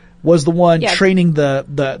teacher was the one training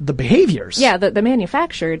the behaviors. Yeah, the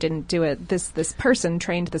manufacturer didn't do it. This person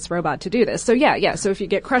trained this robot to do this. So yeah. So if you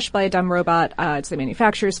get crushed by a dumb robot, it's the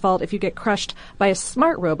manufacturer's fault. If you get crushed by a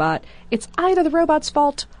smart robot, it's either the robot's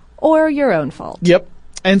fault or your own fault. Yep.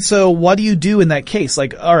 And so what do you do in that case?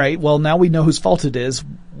 Like, all right, well, now we know whose fault it is.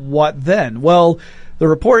 What then? Well, the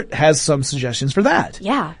report has some suggestions for that.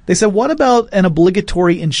 Yeah. They said, what about an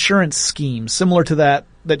obligatory insurance scheme similar to that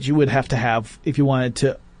you would have to have if you wanted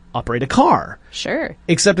to operate a car? Sure.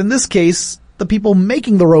 Except in this case, the people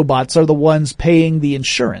making the robots are the ones paying the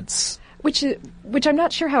insurance. Which I'm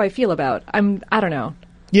not sure how I feel about. I don't know.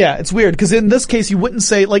 Yeah, it's weird because in this case you wouldn't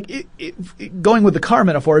say going with the car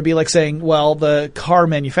metaphor would be like saying, well, the car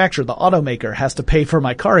manufacturer, the automaker, has to pay for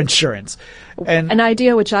my car insurance. And an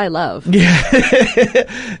idea which I love.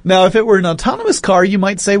 Yeah. Now, if it were an autonomous car, you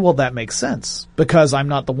might say, well, that makes sense because I'm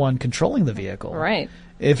not the one controlling the vehicle. Right.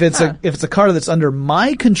 If it's a car that's under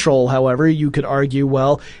my control, however, you could argue,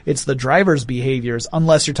 well, it's the driver's behaviors,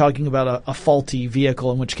 unless you're talking about a faulty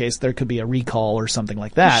vehicle, in which case there could be a recall or something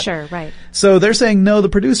like that. Sure, right. So they're saying, no, the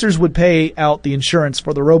producers would pay out the insurance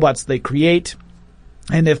for the robots they create.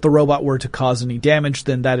 And if the robot were to cause any damage,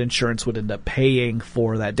 then that insurance would end up paying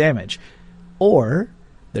for that damage. Or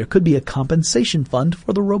there could be a compensation fund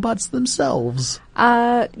for the robots themselves.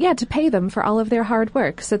 To pay them for all of their hard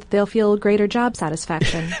work so that they'll feel greater job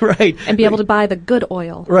satisfaction. Right. And be able to buy the good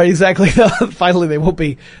oil. Right, exactly. Finally, they won't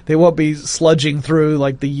be sludging through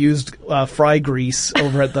like the used fry grease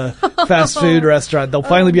over at the fast food restaurant. They'll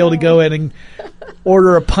finally be able to go in and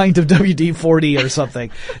order a pint of WD-40 or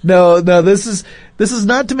something. No, this is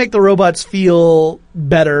not to make the robots feel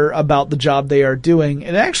better about the job they are doing.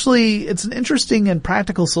 And actually, it's an interesting and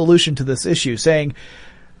practical solution to this issue, saying,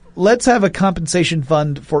 let's have a compensation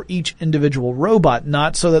fund for each individual robot,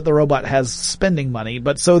 not so that the robot has spending money,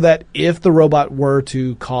 but so that if the robot were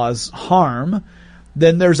to cause harm,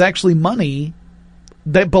 then there's actually money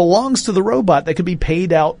that belongs to the robot that could be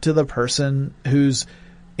paid out to the person who's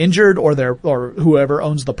injured or whoever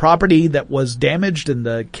owns the property that was damaged in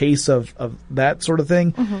the case of that sort of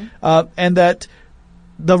thing. Mm-hmm. And that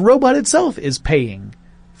the robot itself is paying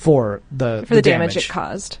for the damage it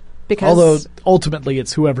caused. Because although ultimately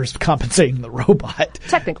it's whoever's compensating the robot.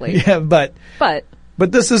 Technically. Yeah, but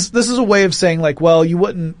this is a way of saying like, well, you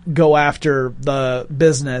wouldn't go after the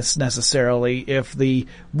business necessarily if the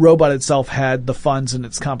robot itself had the funds in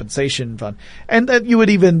its compensation fund. And that you would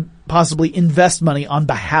even possibly invest money on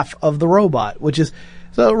behalf of the robot,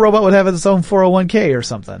 so the robot would have its own 401k or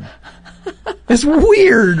something. It's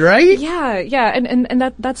weird, right? Yeah,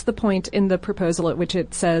 and that's the point in the proposal at which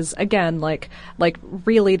it says, again, like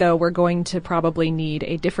really though, we're going to probably need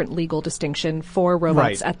a different legal distinction for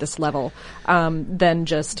robots at this level, than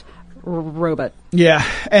just robot. Yeah,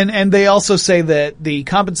 and they also say that the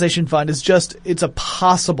compensation fund is it's a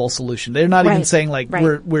possible solution. They're not even saying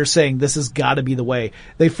we're saying this has got to be the way.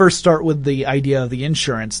 They first start with the idea of the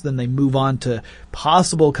insurance, then they move on to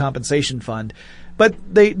possible compensation fund. But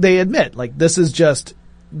they admit, like, this is just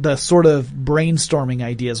the sort of brainstorming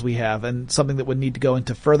ideas we have and something that would need to go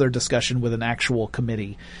into further discussion with an actual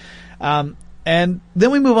committee. And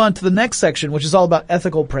then we move on to the next section, which is all about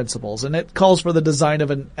ethical principles. And it calls for the design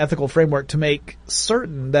of an ethical framework to make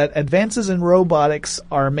certain that advances in robotics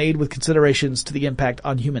are made with considerations to the impact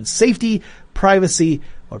on human safety, privacy,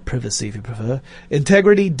 or privacy if you prefer,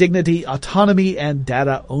 integrity, dignity, autonomy, and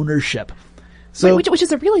data ownership. So, which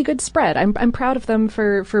is a really good spread. I'm proud of them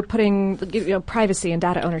for putting privacy and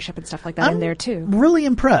data ownership and stuff like that in there too. Really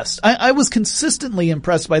impressed. I was consistently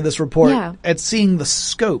impressed by this report at seeing the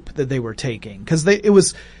scope that they were taking, because it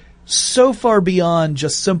was so far beyond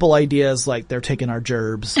just simple ideas like they're taking our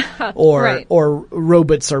gerbs or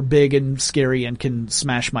robots are big and scary and can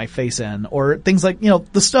smash my face in, or things like,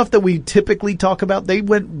 the stuff that we typically talk about. They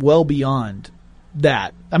went well beyond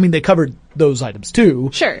that. I mean, they covered those items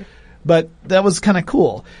too. Sure. But that was kind of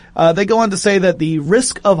cool. They go on to say that the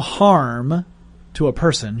risk of harm to a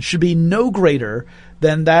person should be no greater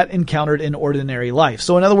than that encountered in ordinary life.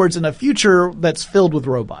 So in other words, in a future that's filled with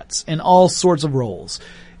robots in all sorts of roles,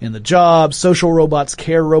 in the job, social robots,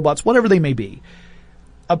 care robots, whatever they may be,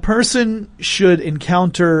 a person should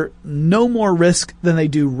encounter no more risk than they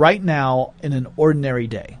do right now in an ordinary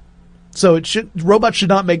day. So robots should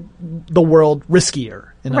not make the world riskier,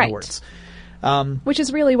 in other words. Which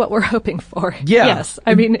is really what we're hoping for. Yeah. Yes.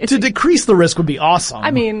 I mean, to decrease the risk would be awesome.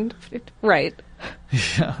 I mean, right.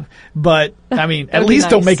 Yeah. But, I mean, at least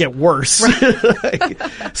don't make it worse. Right.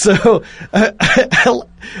 So,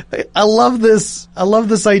 I love this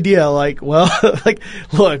idea. Like, well, like,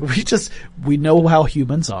 look, we know how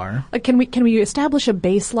humans are. Like, can we establish a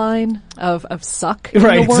baseline of suck in the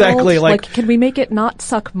world? Exactly. Like, can we make it not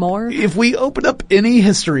suck more? If we open up any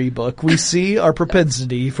history book, we see our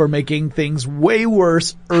propensity for making things way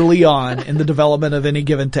worse early on in the development of any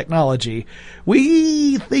given technology.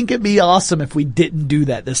 We think it'd be awesome if we didn't do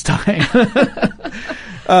that this time.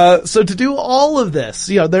 So to do all of this,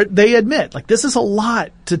 they admit, like, this is a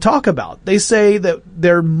lot to talk about. They say that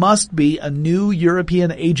there must be a new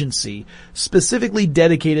European agency specifically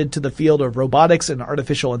dedicated to the field of robotics and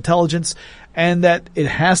artificial intelligence, and that it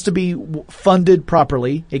has to be funded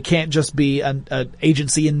properly. It can't just be an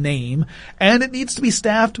agency in name, and it needs to be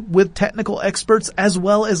staffed with technical experts as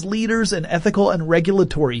well as leaders in ethical and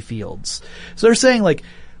regulatory fields. So they're saying, like,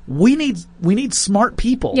 we need smart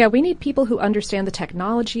people. Yeah, we need people who understand the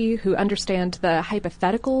technology, who understand the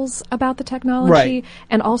hypotheticals about the technology, right,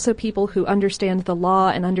 and also people who understand the law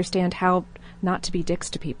and understand how not to be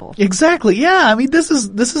dicks to people. Exactly. Yeah. I mean, this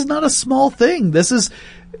is not a small thing. This is,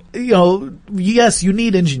 yes, you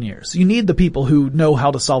need engineers. You need the people who know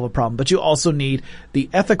how to solve a problem, but you also need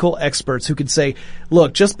the ethical experts who can say,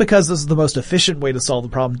 look, just because this is the most efficient way to solve the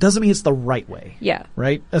problem doesn't mean it's the right way. Yeah.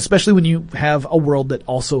 Right? Especially when you have a world that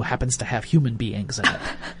also happens to have human beings in it.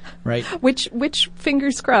 Right? Which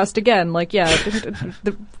fingers crossed again, like, yeah,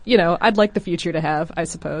 I'd like the future to have, I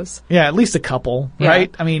suppose. Yeah, at least a couple,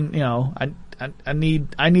 right? I mean,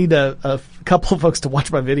 I need a couple of folks to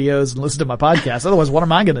watch my videos and listen to my podcast. Otherwise, what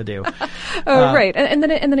am I going to do? Right. And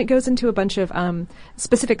then it goes into a bunch of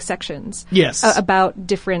specific sections. Yes. About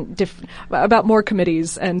different about more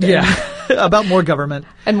committees and about more government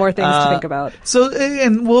and more things to think about. So,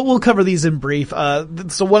 and we'll cover these in brief.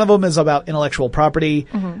 So one of them is about intellectual property,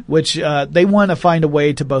 which they want to find a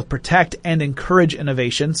way to both protect and encourage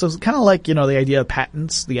innovation. So it's kind of like, the idea of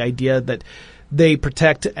patents, the idea that they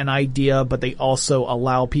protect an idea, but they also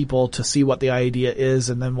allow people to see what the idea is,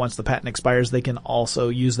 and then once the patent expires, they can also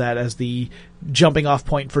use that as the jumping off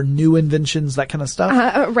point for new inventions, that kind of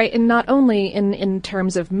stuff. Right, and not only in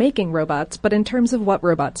terms of making robots, but in terms of what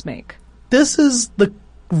robots make. This is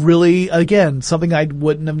really, again, something I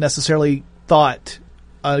wouldn't have necessarily thought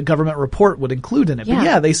a government report would include in it. Yeah. But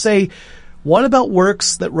yeah, they say, what about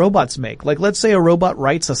works that robots make? Like, let's say a robot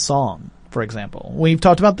writes a song, for example. We've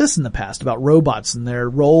talked about this in the past, about robots and their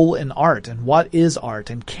role in art, and what is art,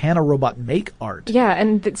 and can a robot make art? Yeah,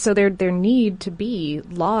 and so there need to be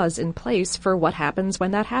laws in place for what happens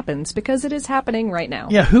when that happens, because it is happening right now.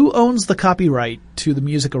 Yeah, who owns the copyright to the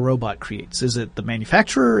music a robot creates? Is it the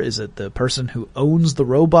manufacturer? Is it the person who owns the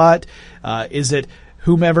robot? Is it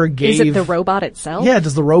whomever gave... Is it the robot itself? Yeah,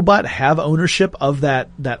 does the robot have ownership of that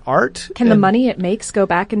art? Can the money it makes go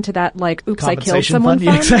back into that, like, oops, I killed someone fund?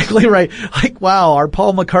 Yeah, exactly right. Like, wow, our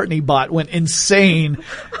Paul McCartney bot went insane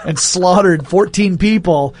and slaughtered 14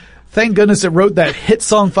 people. Thank goodness it wrote that hit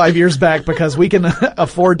song 5 years back, because we can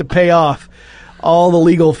afford to pay off all the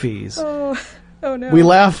legal fees. Oh no. We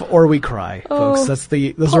laugh or we cry, folks.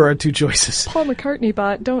 Those are our two choices. Paul McCartney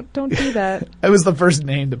bot, don't do that. That was the first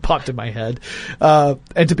name that popped in my head.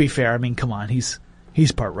 And to be fair, I mean, come on, he's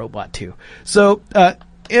part robot too. So,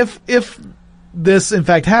 if this in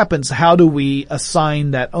fact happens, how do we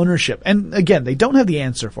assign that ownership? And again, they don't have the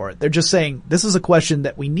answer for it. They're just saying this is a question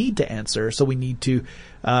that we need to answer, so we need to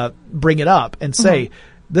bring it up and say,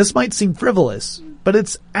 this might seem frivolous, but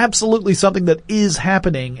it's absolutely something that is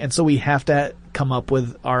happening, and so we have to come up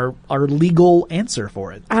with our legal answer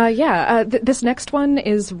for it. This next one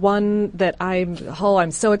is one that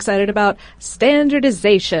I'm so excited about.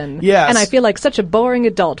 Standardization. Yes. And I feel like such a boring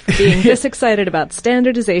adult for being this excited about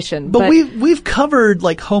standardization. But we've covered,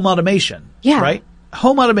 like, home automation. Yeah. Right?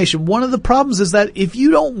 Home automation. One of the problems is that if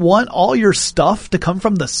you don't want all your stuff to come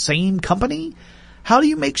from the same company, how do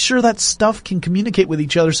you make sure that stuff can communicate with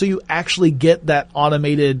each other so you actually get that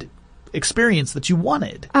automated experience that you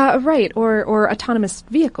wanted? Right. Or autonomous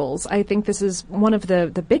vehicles. I think this is one of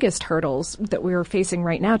the biggest hurdles that we're facing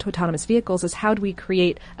right now to autonomous vehicles, is how do we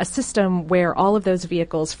create a system where all of those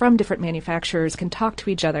vehicles from different manufacturers can talk to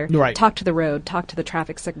each other, right, talk to the road, talk to the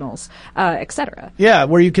traffic signals, etc. Yeah,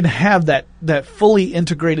 where you can have that fully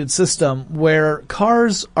integrated system where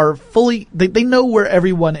cars are fully, they know where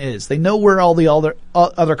everyone is. They know where all the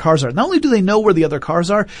other cars are. Not only do they know where the other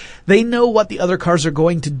cars are, they know what the other cars are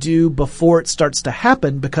going to do before it starts to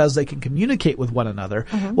happen, because they can communicate with one another.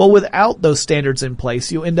 Well, without those standards in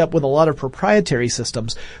place, you end up with a lot of proprietary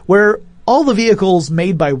systems where all the vehicles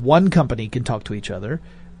made by one company can talk to each other,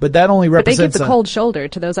 but that only represents... But they give the cold shoulder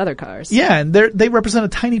to those other cars. Yeah, and they represent a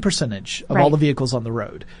tiny percentage of all the vehicles on the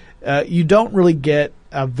road. You don't really get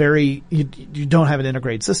you don't have an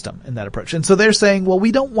integrated system in that approach. And so they're saying, well,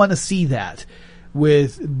 we don't want to see that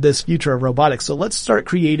with this future of robotics. So let's start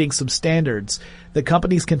creating some standards that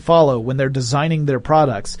companies can follow when they're designing their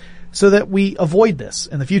products, so that we avoid this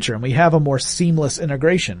in the future and we have a more seamless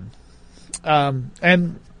integration. And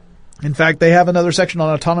in fact, they have another section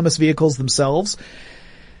on autonomous vehicles themselves.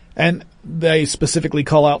 And they specifically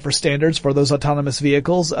call out for standards for those autonomous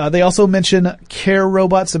vehicles. They also mention care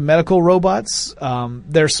robots and medical robots.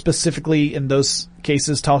 They're specifically in those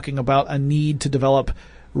cases talking about a need to develop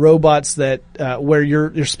robots that where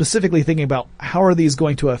you're specifically thinking about how are these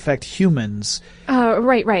going to affect humans.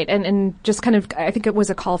 Right. And just kind of, I think it was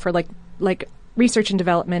a call for like research and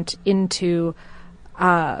development into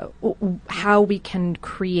how we can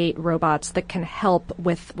create robots that can help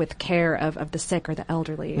with care of the sick or the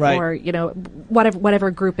elderly, right. or whatever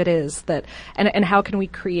group it is that, and how can we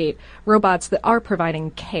create robots that are providing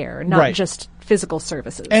care, not right. just physical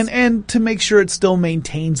services, and to make sure it still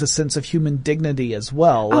maintains a sense of human dignity as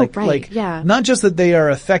well. Yeah. Not just that they are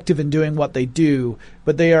effective in doing what they do,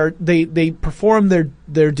 but they perform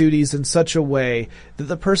their duties in such a way that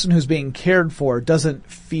the person who's being cared for doesn't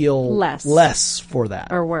feel less for that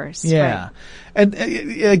or worse. Yeah, right. And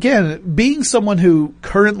again, being someone who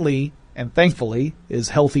currently and thankfully is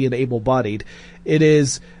healthy and able-bodied, it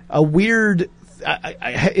is a weird.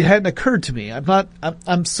 It hadn't occurred to me.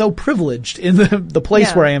 I'm so privileged in the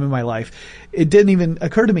place where I am in my life. It didn't even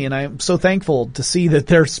occur to me, and I'm so thankful to see that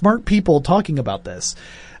there are smart people talking about this.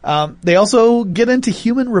 They also get into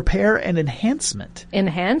human repair and enhancement.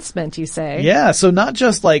 Enhancement, you say? Yeah. So not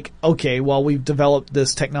just like, okay, well, we've developed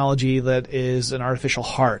this technology that is an artificial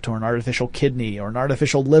heart or an artificial kidney or an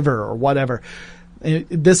artificial liver or whatever.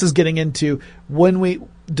 This is getting into when we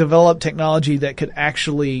develop technology that could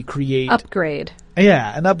actually create upgrade.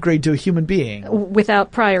 Yeah, an upgrade to a human being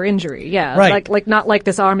without prior injury. Yeah, right. Like not like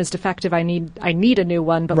this arm is defective. I need a new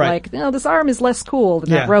one, but right. this arm is less cool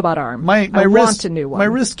than that robot arm. My I wrist, want a new one. My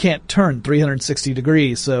wrist can't turn 360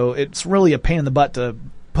 degrees, so it's really a pain in the butt to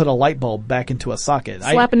put a light bulb back into a socket.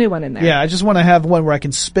 Slap a new one in there. Yeah, I just want to have one where I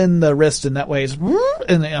can spin the wrist, and that way it's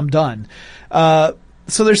and I'm done.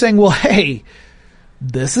 So they're saying, well, hey.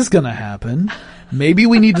 This is going to happen. Maybe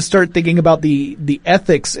we need to start thinking about the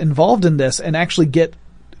ethics involved in this and actually get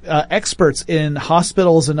experts in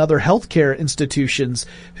hospitals and other healthcare institutions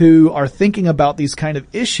who are thinking about these kind of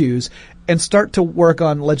issues and start to work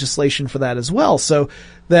on legislation for that as well, so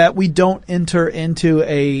that we don't enter into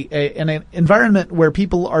an environment where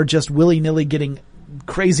people are just willy-nilly getting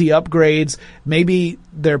crazy upgrades. Maybe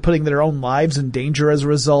they're putting their own lives in danger as a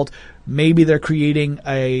result. Maybe they're creating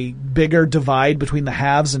a bigger divide between the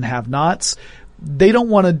haves and have-nots. They don't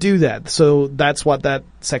want to do that. So that's what that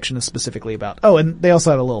section is specifically about. Oh, and they also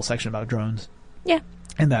have a little section about drones. Yeah.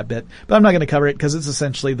 And that bit. But I'm not going to cover it because it's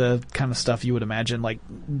essentially the kind of stuff you would imagine, like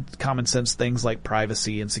common sense things like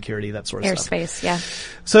privacy and security, that sort of stuff. Airspace, yeah.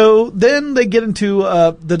 So then they get into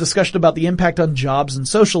the discussion about the impact on jobs and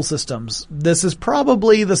social systems. This is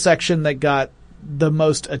probably the section that got the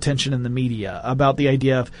most attention in the media about the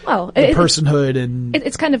idea of personhood and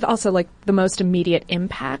it's kind of also like the most immediate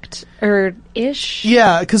impact or ish.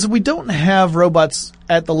 Yeah, because we don't have robots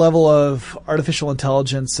at the level of artificial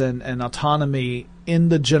intelligence and autonomy in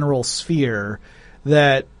the general sphere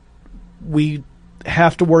that we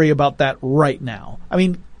have to worry about that right now. I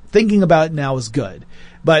mean, thinking about it now is good,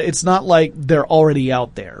 but it's not like they're already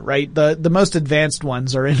out there, right? The most advanced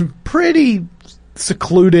ones are in pretty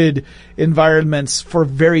secluded environments for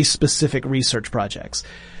very specific research projects.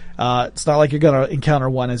 It's not like you're going to encounter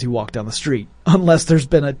one as you walk down the street, unless there's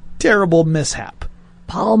been a terrible mishap.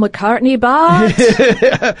 Paul McCartney bot?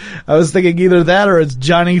 I was thinking either that or it's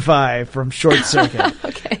Johnny Five from Short Circuit.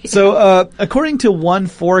 Okay. So, according to one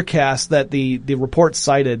forecast that the report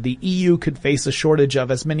cited, the EU could face a shortage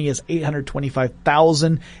of as many as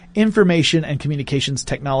 825,000 information and communications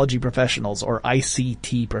technology professionals, or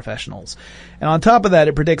ICT professionals. And on top of that,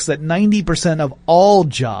 it predicts that 90% of all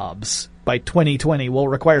jobs by 2020 will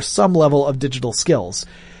require some level of digital skills.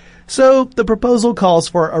 So the proposal calls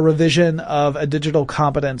for a revision of a digital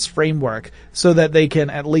competence framework so that they can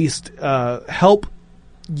at least help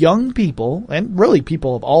young people, and really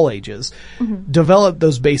people of all ages, develop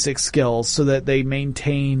those basic skills so that they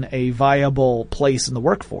maintain a viable place in the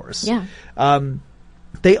workforce. Yeah.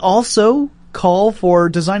 They also call for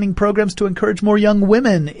designing programs to encourage more young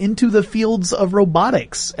women into the fields of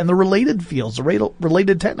robotics and the related fields,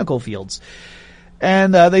 related technical fields.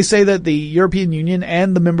 And they say that the European Union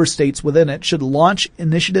and the member states within it should launch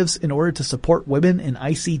initiatives in order to support women in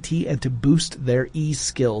ICT and to boost their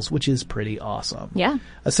e-skills, which is pretty awesome. Yeah.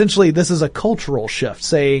 Essentially, this is a cultural shift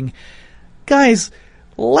saying, guys,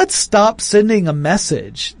 let's stop sending a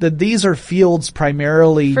message that these are fields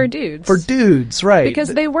primarily for dudes. For dudes, right.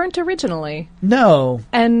 Because they weren't originally. No.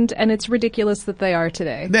 And it's ridiculous that they are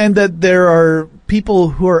today. And that there are people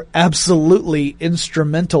who are absolutely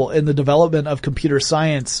instrumental in the development of computer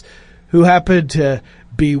science who happen to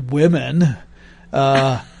be women.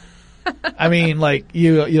 I mean, like,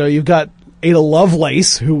 you've got Ada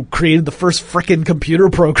Lovelace, who created the first frickin' computer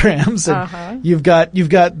programs, and you've got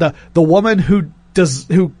the woman who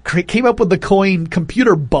came up with the coin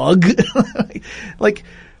computer bug. Like,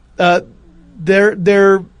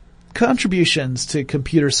 their contributions to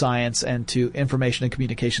computer science and to information and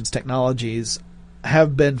communications technologies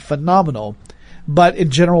have been phenomenal. But in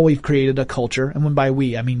general, we've created a culture, and when by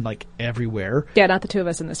we, I mean like everywhere. Yeah, not the two of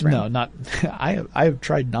us in this room. No, not. I've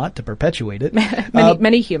tried not to perpetuate it.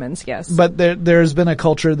 many humans, yes. But there's been a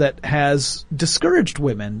culture that has discouraged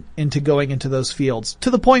women into going into those fields, to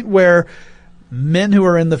the point where men who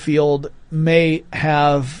are in the field may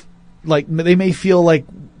have, like, they may feel like,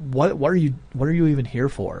 what are you even here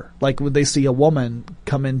for? Like, when they see a woman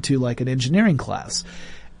come into like an engineering class.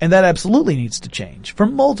 And that absolutely needs to change for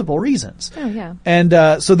multiple reasons. Oh, yeah.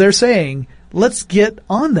 And so they're saying, let's get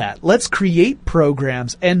on that. Let's create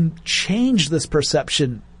programs and change this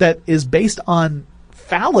perception that is based on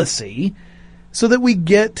fallacy so that we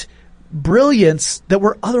get brilliance that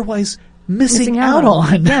we're otherwise missing out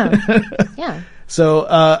on. Yeah. Yeah. So,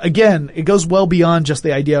 again, it goes well beyond just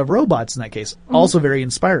the idea of robots in that case. Mm-hmm. Also very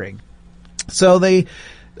inspiring. So they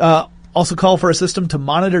also call for a system to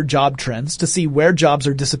monitor job trends to see where jobs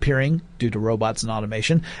are disappearing due to robots and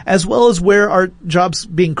automation, as well as where are jobs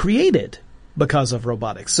being created because of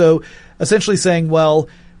robotics. So essentially saying, well,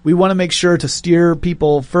 we want to make sure to steer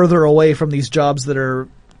people further away from these jobs that are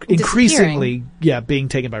increasingly being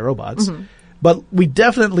taken by robots. Mm-hmm. But we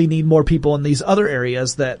definitely need more people in these other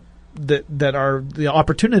areas that are the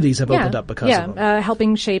opportunities have opened up because of them.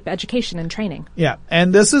 Helping shape education and training. Yeah.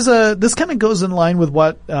 And this kind of goes in line with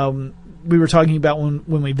what we were talking about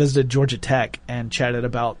when we visited Georgia Tech and chatted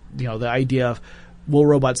about, the idea of, will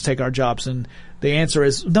robots take our jobs? And the answer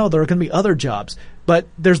is no, there are going to be other jobs. But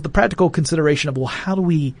there's the practical consideration of, well, how do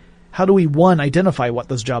we, one, identify what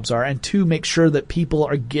those jobs are, and two, make sure that people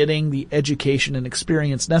are getting the education and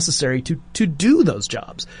experience necessary to do those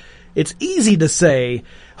jobs. It's easy to say,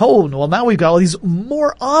 oh, well, now we've got all these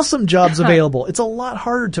more awesome jobs available. It's a lot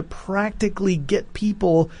harder to practically get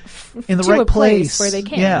people in the right place where they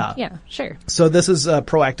can. Yeah, sure. So this is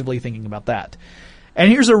proactively thinking about that. And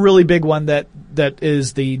here's a really big one that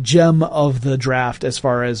is the gem of the draft as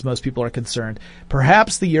far as most people are concerned.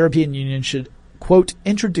 Perhaps the European Union should, quote,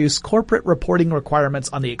 introduce corporate reporting requirements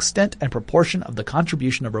on the extent and proportion of the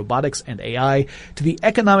contribution of robotics and AI to the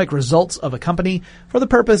economic results of a company for the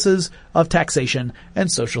purposes of taxation and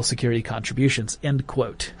social security contributions, end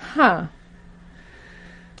quote. Huh.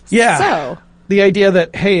 Yeah. So. The idea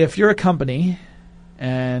that, hey, if you're a company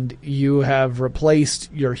and you have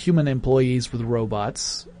replaced your human employees with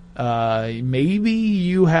robots, maybe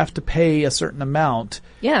you have to pay a certain amount.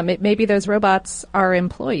 Yeah, maybe those robots are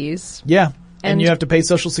employees. Yeah. And you have to pay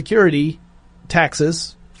Social Security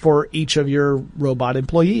taxes for each of your robot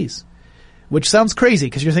employees, which sounds crazy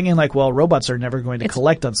because you're thinking like, well, robots are never going to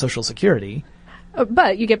collect on Social Security.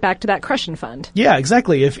 But you get back to that Crushing Fund. Yeah,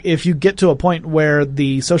 exactly. If you get to a point where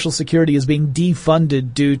the Social Security is being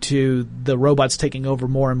defunded due to the robots taking over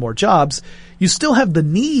more and more jobs, you still have the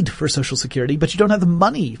need for Social Security, but you don't have the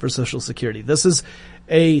money for Social Security. This is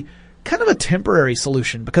a kind of a temporary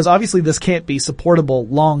solution because obviously this can't be supportable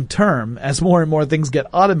long term. As more and more things get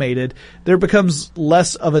automated, there becomes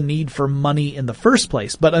less of a need for money in the first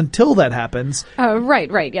place. But until that happens,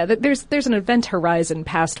 right, yeah. There's an event horizon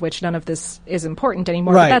past which none of this is important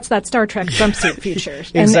anymore. Right. But that's that Star Trek jumpsuit future,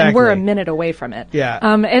 Exactly. and we're a minute away from it. Yeah.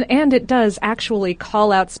 And it does actually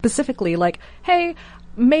call out specifically like, hey,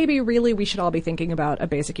 maybe really we should all be thinking about a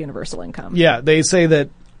basic universal income. Yeah, they say that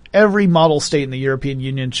every model state in the European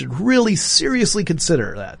Union should really seriously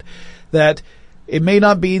consider that it may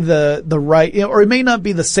not be the right, or it may not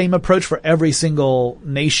be the same approach for every single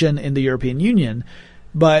nation in the European Union,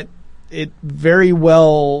 but it very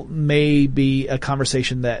well may be a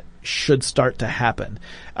conversation that should start to happen.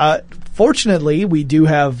 Fortunately, we do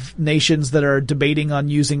have nations that are debating on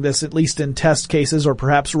using this at least in test cases or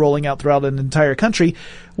perhaps rolling out throughout an entire country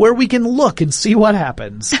where we can look and see what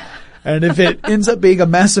happens. And if it ends up being a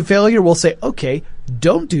massive failure, we'll say, okay,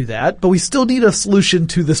 don't do that, but we still need a solution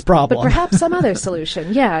to this problem. But perhaps some other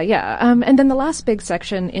solution. Yeah. And then the last big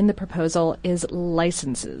section in the proposal is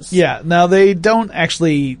licenses. Yeah. Now, they don't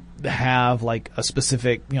actually have like a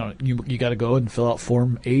specific, you got to go and fill out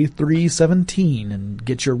Form A317 and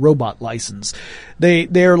get your robot license.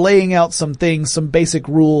 They're laying out some things, some basic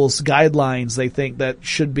rules, guidelines they think that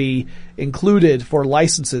should be included for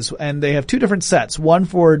licenses. And they have two different sets, one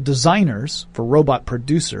for designers, for robot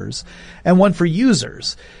producers, and one for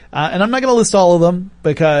users. And I'm not going to list all of them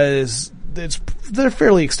because they're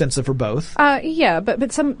fairly extensive for both. They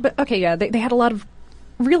had a lot of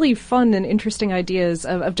really fun and interesting ideas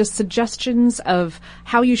of just suggestions of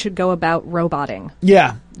how you should go about roboting.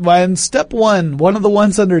 Yeah. And step one of the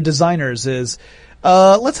ones under designers is,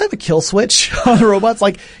 let's have a kill switch on the robots.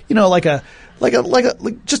 Like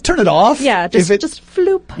just turn it off. Yeah. Just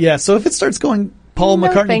floop. Yeah. So if it starts going Paul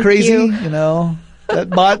McCartney crazy, that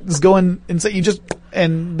bot is going insane.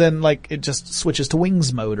 And then it just switches to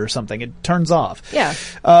wings mode or something. It turns off.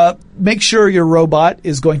 Yeah. Make sure your robot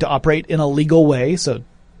is going to operate in a legal way. So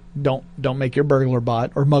don't make your burglar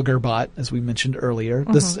bot or mugger bot, as we mentioned earlier.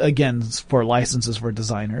 Mm-hmm. This again is for licenses for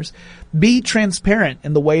designers. Be transparent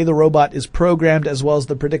in the way the robot is programmed, as well as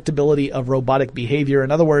the predictability of robotic behavior.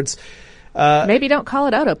 In other words, maybe don't call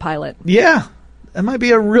it autopilot. Yeah. That might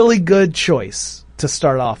be a really good choice to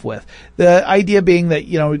start off with. The idea being that,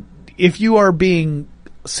 if you are being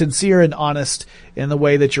sincere and honest in the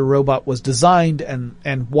way that your robot was designed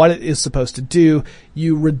and what it is supposed to do,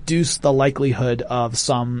 you reduce the likelihood of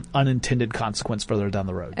some unintended consequence further down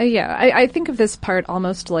the road. I think of this part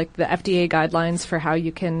almost like the FDA guidelines for how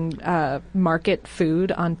you can market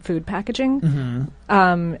food on food packaging.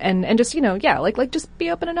 Mm-hmm. And just, just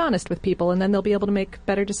be open and honest with people, and then they'll be able to make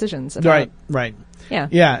better decisions about Right. Yeah.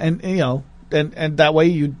 Yeah, and that way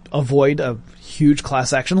you avoid a huge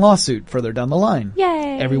class action lawsuit further down the line.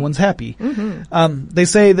 Yay! Everyone's happy. Mm-hmm. They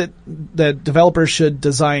say that developers should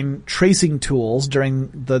design tracing tools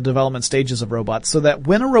during the development stages of robots so that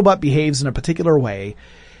when a robot behaves in a particular way,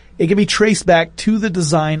 it can be traced back to the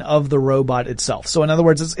design of the robot itself. So in other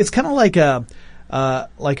words, it's kind of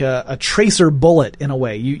like a tracer bullet in a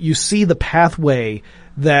way. You see the pathway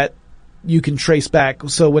that you can trace back.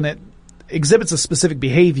 So when it exhibits a specific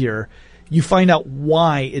behavior, you find out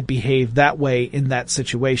why it behaved that way in that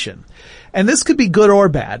situation. And this could be good or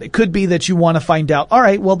bad. It could be that you want to find out, all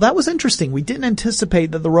right, well, that was interesting. We didn't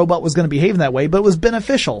anticipate that the robot was going to behave in that way, but it was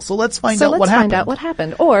beneficial. So let's find out what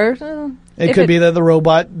happened. Or it could be that the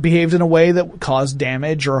robot behaved in a way that caused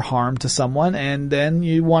damage or harm to someone, and then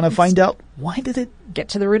you want to find out, why did it get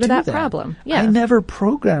to the root of that problem? Yeah. I never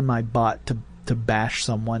programmed my bot to bash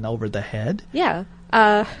someone over the head. Yeah.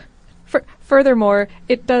 Furthermore,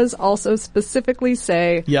 it does also specifically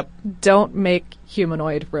say, don't make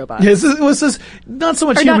humanoid robots. Yes, it was not so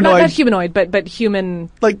much humanoid. Not humanoid, but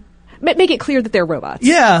human. Make it clear that they're robots.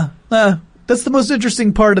 Yeah. That's the most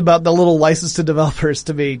interesting part about the little license to developers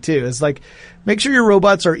to me, too. Is make sure your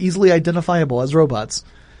robots are easily identifiable as robots.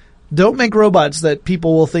 Don't make robots that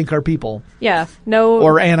people will think are people. Yeah, no.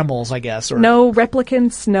 Or animals, I guess. Or no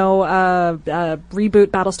replicants, no reboot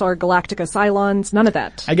Battlestar Galactica Cylons, none of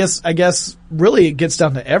that. I guess really it gets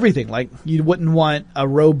down to everything. You wouldn't want a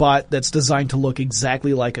robot that's designed to look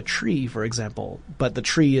exactly like a tree, for example, but the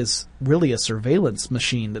tree is really a surveillance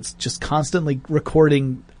machine that's just constantly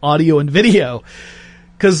recording audio and video.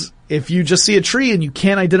 Because if you just see a tree and you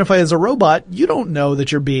can't identify it as a robot, you don't know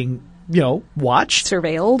that you're being watched.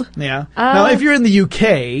 Surveilled. Yeah. Now, if you're in the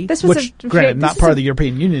UK, which, granted, not part of the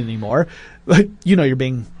European Union anymore, but you're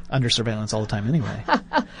being under surveillance all the time anyway.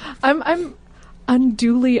 I'm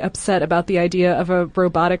unduly upset about the idea of a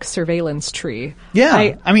robotic surveillance tree.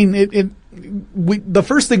 Yeah. The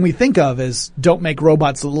first thing we think of is don't make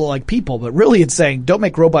robots that look like people, but really it's saying don't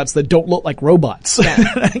make robots that don't look like robots.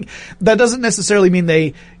 Yeah. That doesn't necessarily mean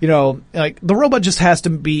the robot just has to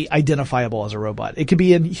be identifiable as a robot. It could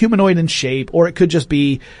be humanoid in shape, or it could just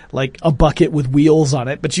be like a bucket with wheels on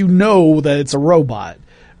it, but that it's a robot,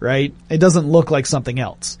 right? It doesn't look like something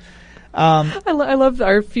else. I love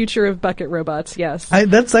our future of bucket robots. Yes,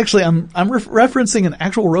 that's actually I'm referencing an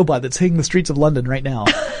actual robot that's hitting the streets of London right now.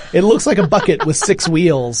 It looks like a bucket with 6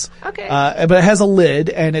 wheels. Okay, but it has a lid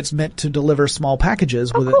and it's meant to deliver small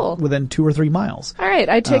packages within 2 or 3 miles. All right,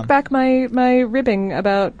 I take back my ribbing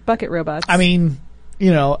about bucket robots.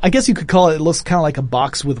 I guess you could call it. It looks kind of like a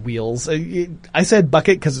box with wheels. I said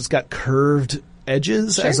bucket because it's got curved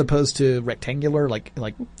edges as opposed to rectangular, like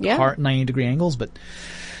 90-degree angles, but.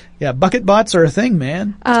 Yeah, bucket bots are a thing,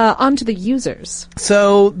 man. On to the users.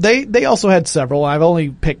 So they also had several. I've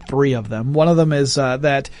only picked 3 of them. One of them is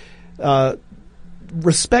that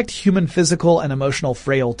respect human physical and emotional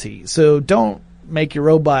frailty. So don't make your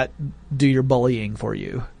robot do your bullying for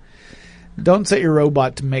you. Don't set your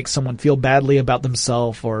robot to make someone feel badly about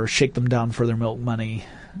themselves or shake them down for their milk money.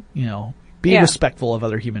 Be respectful of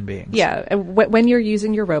other human beings. Yeah, when you're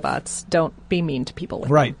using your robots, don't be mean to people with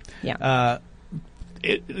them. Yeah.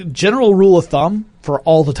 General rule of thumb for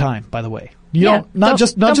all the time, by the way. Not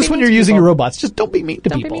just when you're using your robots. Just don't be mean to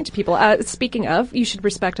people. Don't be mean to people. Speaking of, you should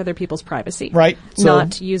respect other people's privacy. Right.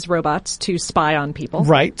 Not use robots to spy on people.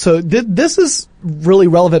 Right. So this is really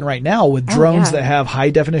relevant right now with drones that have high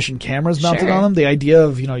definition cameras mounted on them. The idea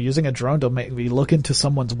of, using a drone to maybe look into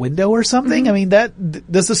someone's window or something. I mean,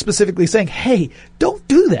 this is specifically saying, hey, don't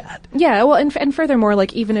do that. Yeah. Well, and furthermore,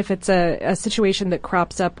 like, even if it's a situation that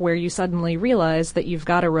crops up where you suddenly realize that you've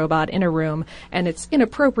got a robot in a room and it's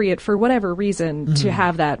inappropriate for whatever reason to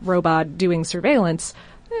have that robot doing surveillance,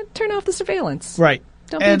 turn off the surveillance. Right.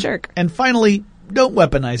 Don't be a jerk. And finally, don't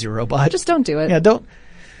weaponize your robot. Just don't do it. Yeah,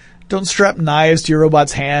 don't strap knives to your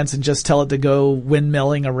robot's hands and just tell it to go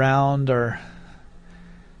windmilling around or,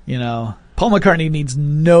 Paul McCartney needs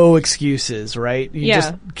no excuses, right? You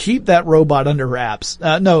just keep that robot under wraps.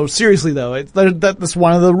 No, seriously though, that's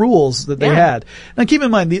one of the rules that they had. Now keep in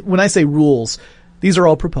mind, when I say rules, these are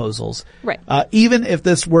all proposals. Right. Even if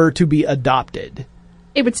this were to be adopted,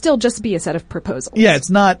 it would still just be a set of proposals. Yeah, it's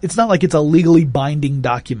not like it's a legally binding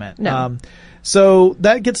document. No. So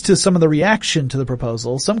that gets to some of the reaction to the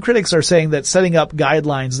proposal. Some critics are saying that setting up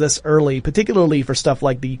guidelines this early, particularly for stuff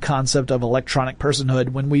like the concept of electronic personhood,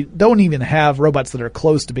 when we don't even have robots that are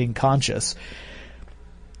close to being conscious,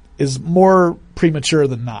 is more premature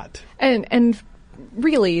than not. And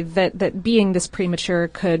really, that being this premature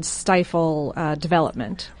could stifle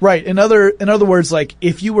development. Right. In other words, like,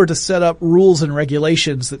 if you were to set up rules and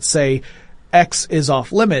regulations that say X is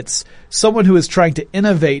off limits, someone who is trying to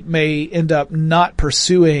innovate may end up not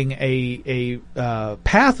pursuing a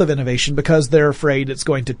path of innovation because they're afraid it's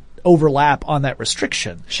going to overlap on that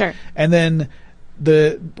restriction. Sure. And then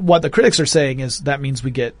what the critics are saying is that means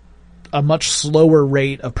we get a much slower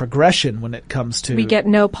rate of progression when it comes to... We get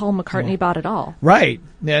no Paul McCartney bot at all. Right.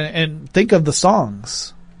 And think of the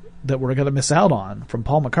songs that we're going to miss out on from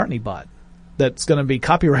Paul McCartney bot. That's going to be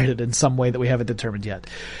copyrighted in some way that we haven't determined yet.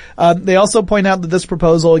 They also point out that this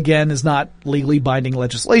proposal, again, is not legally binding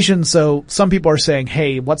legislation. So some people are saying,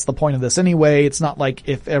 hey, what's the point of this anyway? It's not like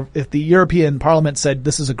if the European Parliament said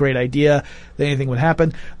this is a great idea, then anything would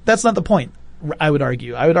happen. That's not the point, I would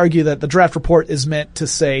argue. I would argue that the draft report is meant to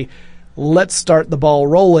say, let's start the ball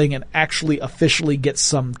rolling and actually officially get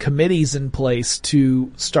some committees in place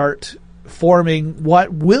to start forming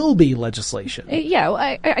what will be legislation. Yeah,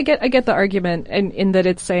 I get the argument in that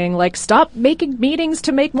it's saying, like, stop making meetings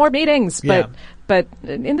to make more meetings. But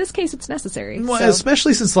in this case, it's necessary. Well,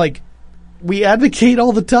 especially since, like, we advocate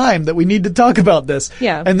all the time that we need to talk about this.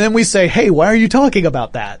 Yeah. And then we say, hey, why are you talking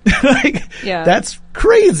about that? That's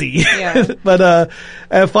crazy. Yeah. But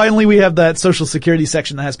finally, we have that Social Security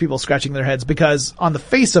section that has people scratching their heads because on the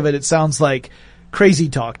face of it, it sounds like crazy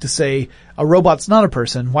talk to say a robot's not a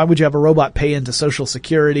person. Why would you have a robot pay into Social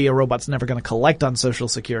Security? A robot's never going to collect on Social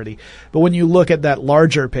Security. But when you look at that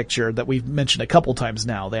larger picture that we've mentioned a couple times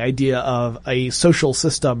now, the idea of a social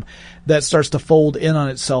system that starts to fold in on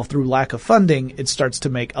itself through lack of funding, it starts to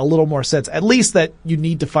make a little more sense. At least that you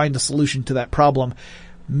need to find a solution to that problem.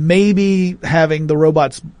 Maybe having the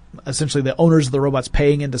robots, essentially the owners of the robots,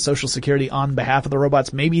 paying into Social Security on behalf of the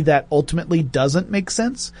robots, maybe that ultimately doesn't make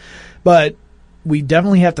sense. But we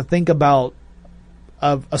definitely have to think about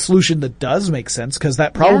a solution that does make sense because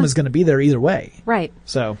that problem is going to be there either way. Right.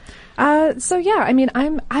 So yeah, I mean,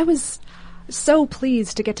 I was so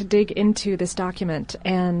pleased to get to dig into this document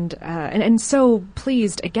and so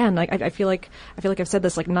pleased again. Like I feel like I've said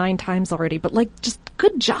this like 9 times already, but like just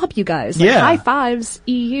good job, you guys. Like, high fives,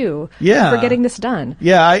 EU. Yeah. For getting this done.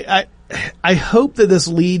 Yeah. I hope that this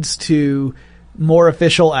leads to more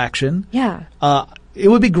official action. Yeah. It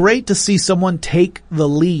would be great to see someone take the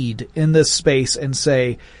lead in this space and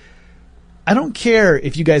say, I don't care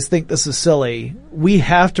if you guys think this is silly. We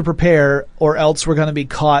have to prepare or else we're going to be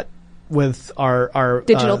caught with our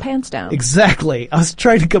digital pants down. Exactly. I was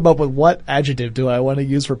trying to come up with what adjective do I want to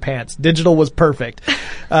use for pants. Digital was perfect.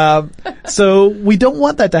 So we don't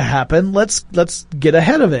want that to happen. Let's get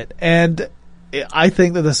ahead of it. And I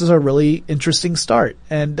think that this is a really interesting start.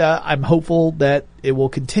 And I'm hopeful that it will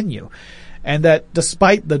continue. And that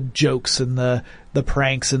despite the jokes and the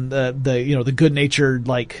pranks and the good-natured,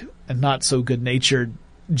 like, and not so good-natured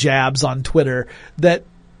jabs on Twitter, that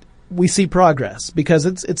we see progress because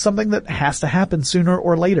it's something that has to happen sooner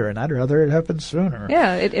or later, and I'd rather it happen sooner.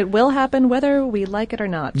 Yeah, it will happen whether we like it or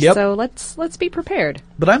not. Yep. So let's be prepared.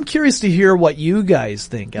 But I'm curious to hear what you guys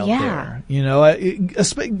think out there. You know,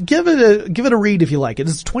 give it a read if you like it.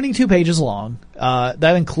 It's 22 pages long.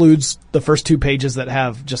 That includes the first 2 pages that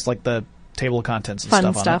have just like the table of contents and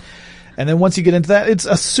Fun stuff on it. And then once you get into that, it's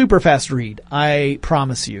a super fast read. I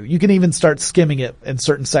promise you. You can even start skimming it in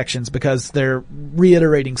certain sections because they're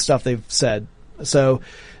reiterating stuff they've said. So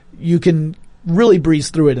you can really breeze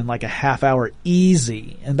through it in like a half hour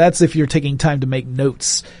easy. And that's if you're taking time to make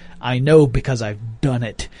notes. I know because I've done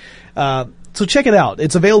it. So check it out.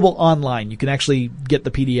 It's available online. You can actually get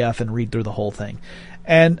the PDF and read through the whole thing.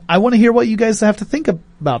 And I want to hear what you guys have to think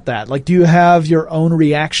about that. Like, do you have your own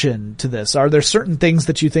reaction to this? Are there certain things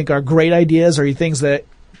that you think are great ideas? Or are you things that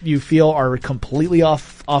you feel are completely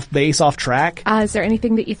off base, off track? Is there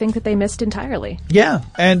anything that you think that they missed entirely? Yeah.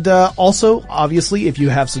 And also, obviously, if you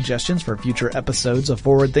have suggestions for future episodes of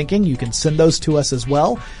Forward Thinking, you can send those to us as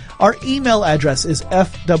well. Our email address is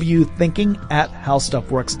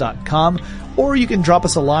fwthinking@howstuffworks.com, or you can drop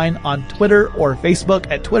us a line on Twitter or Facebook.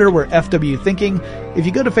 At Twitter, we're FWThinking. If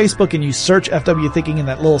you go to Facebook and you search FWThinking in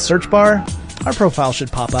that little search bar, our profile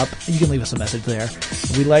should pop up. You can leave us a message there.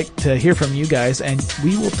 We'd like to hear from you guys, and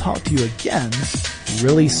we will talk to you again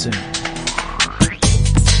really soon.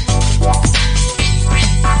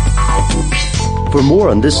 For more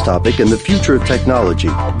on this topic and the future of technology,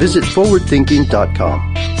 visit forwardthinking.com.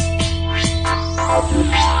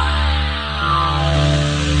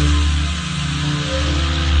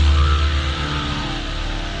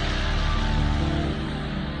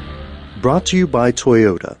 Brought to you by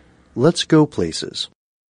Toyota. Let's go places.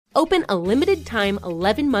 Open a limited-time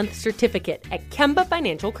 11-month certificate at Kemba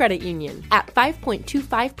Financial Credit Union. At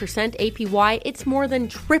 5.25% APY, it's more than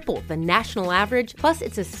triple the national average, plus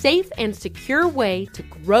it's a safe and secure way to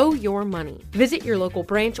grow your money. Visit your local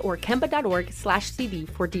branch or kemba.org/CD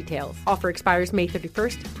for details. Offer expires May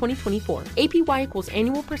 31st, 2024. APY equals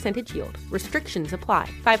annual percentage yield. Restrictions apply.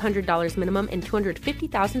 $500 minimum and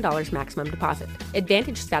 $250,000 maximum deposit.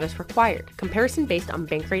 Advantage status required. Comparison based on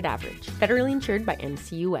bank rate average. Federally insured by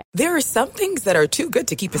NCUA. There are some things that are too good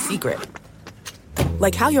to keep a secret.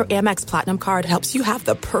 Like how your Amex Platinum card helps you have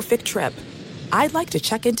the perfect trip. I'd like to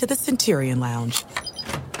check into the Centurion Lounge.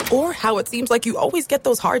 Or how it seems like you always get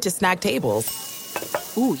those hard-to-snag tables.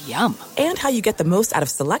 Ooh, yum. And how you get the most out of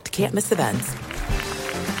select can't-miss events.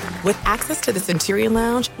 With access to the Centurion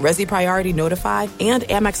Lounge, Resi Priority Notify, and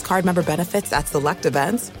Amex card member benefits at select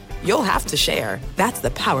events, you'll have to share. That's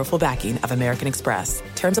the powerful backing of American Express.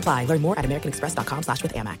 Terms apply. Learn more at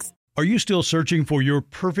americanexpress.com/withAmex. Are you still searching for your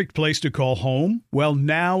perfect place to call home? Well,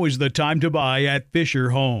 now is the time to buy at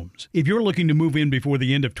Fisher Homes. If you're looking to move in before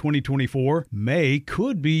the end of 2024, May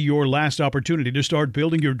could be your last opportunity to start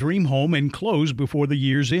building your dream home and close before the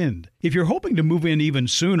year's end. If you're hoping to move in even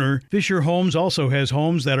sooner, Fisher Homes also has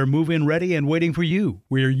homes that are move-in ready and waiting for you,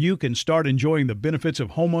 where you can start enjoying the benefits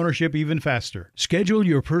of homeownership even faster. Schedule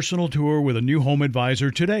your personal tour with a new home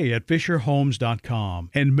advisor today at FisherHomes.com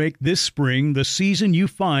and make this spring the season you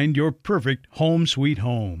find your perfect home sweet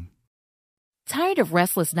home. Tired of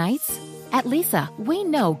restless nights? At Leesa, we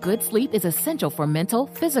know good sleep is essential for mental,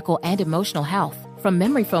 physical, and emotional health. From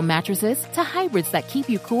memory foam mattresses to hybrids that keep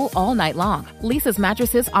you cool all night long, Leesa's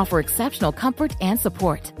mattresses offer exceptional comfort and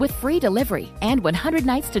support with free delivery and 100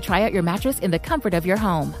 nights to try out your mattress in the comfort of your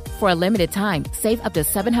home. For a limited time, save up to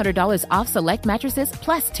 $700 off select mattresses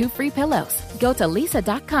plus 2 free pillows. Go to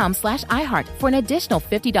leesa.com/iHeart for an additional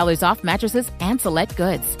 $50 off mattresses and select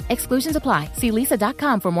goods. Exclusions apply. See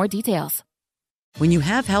leesa.com for more details. When you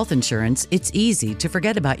have health insurance, it's easy to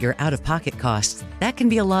forget about your out-of-pocket costs. That can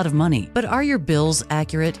be a lot of money. But are your bills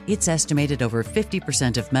accurate? It's estimated over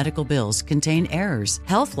 50% of medical bills contain errors.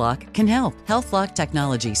 HealthLock can help. HealthLock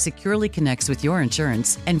technology securely connects with your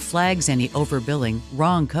insurance and flags any overbilling,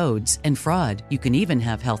 wrong codes, and fraud. You can even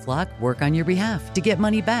have HealthLock work on your behalf to get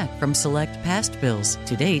money back from select past bills.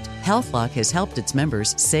 To date, HealthLock has helped its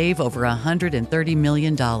members save over $130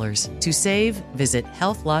 million. To save, visit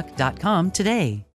healthlock.com today.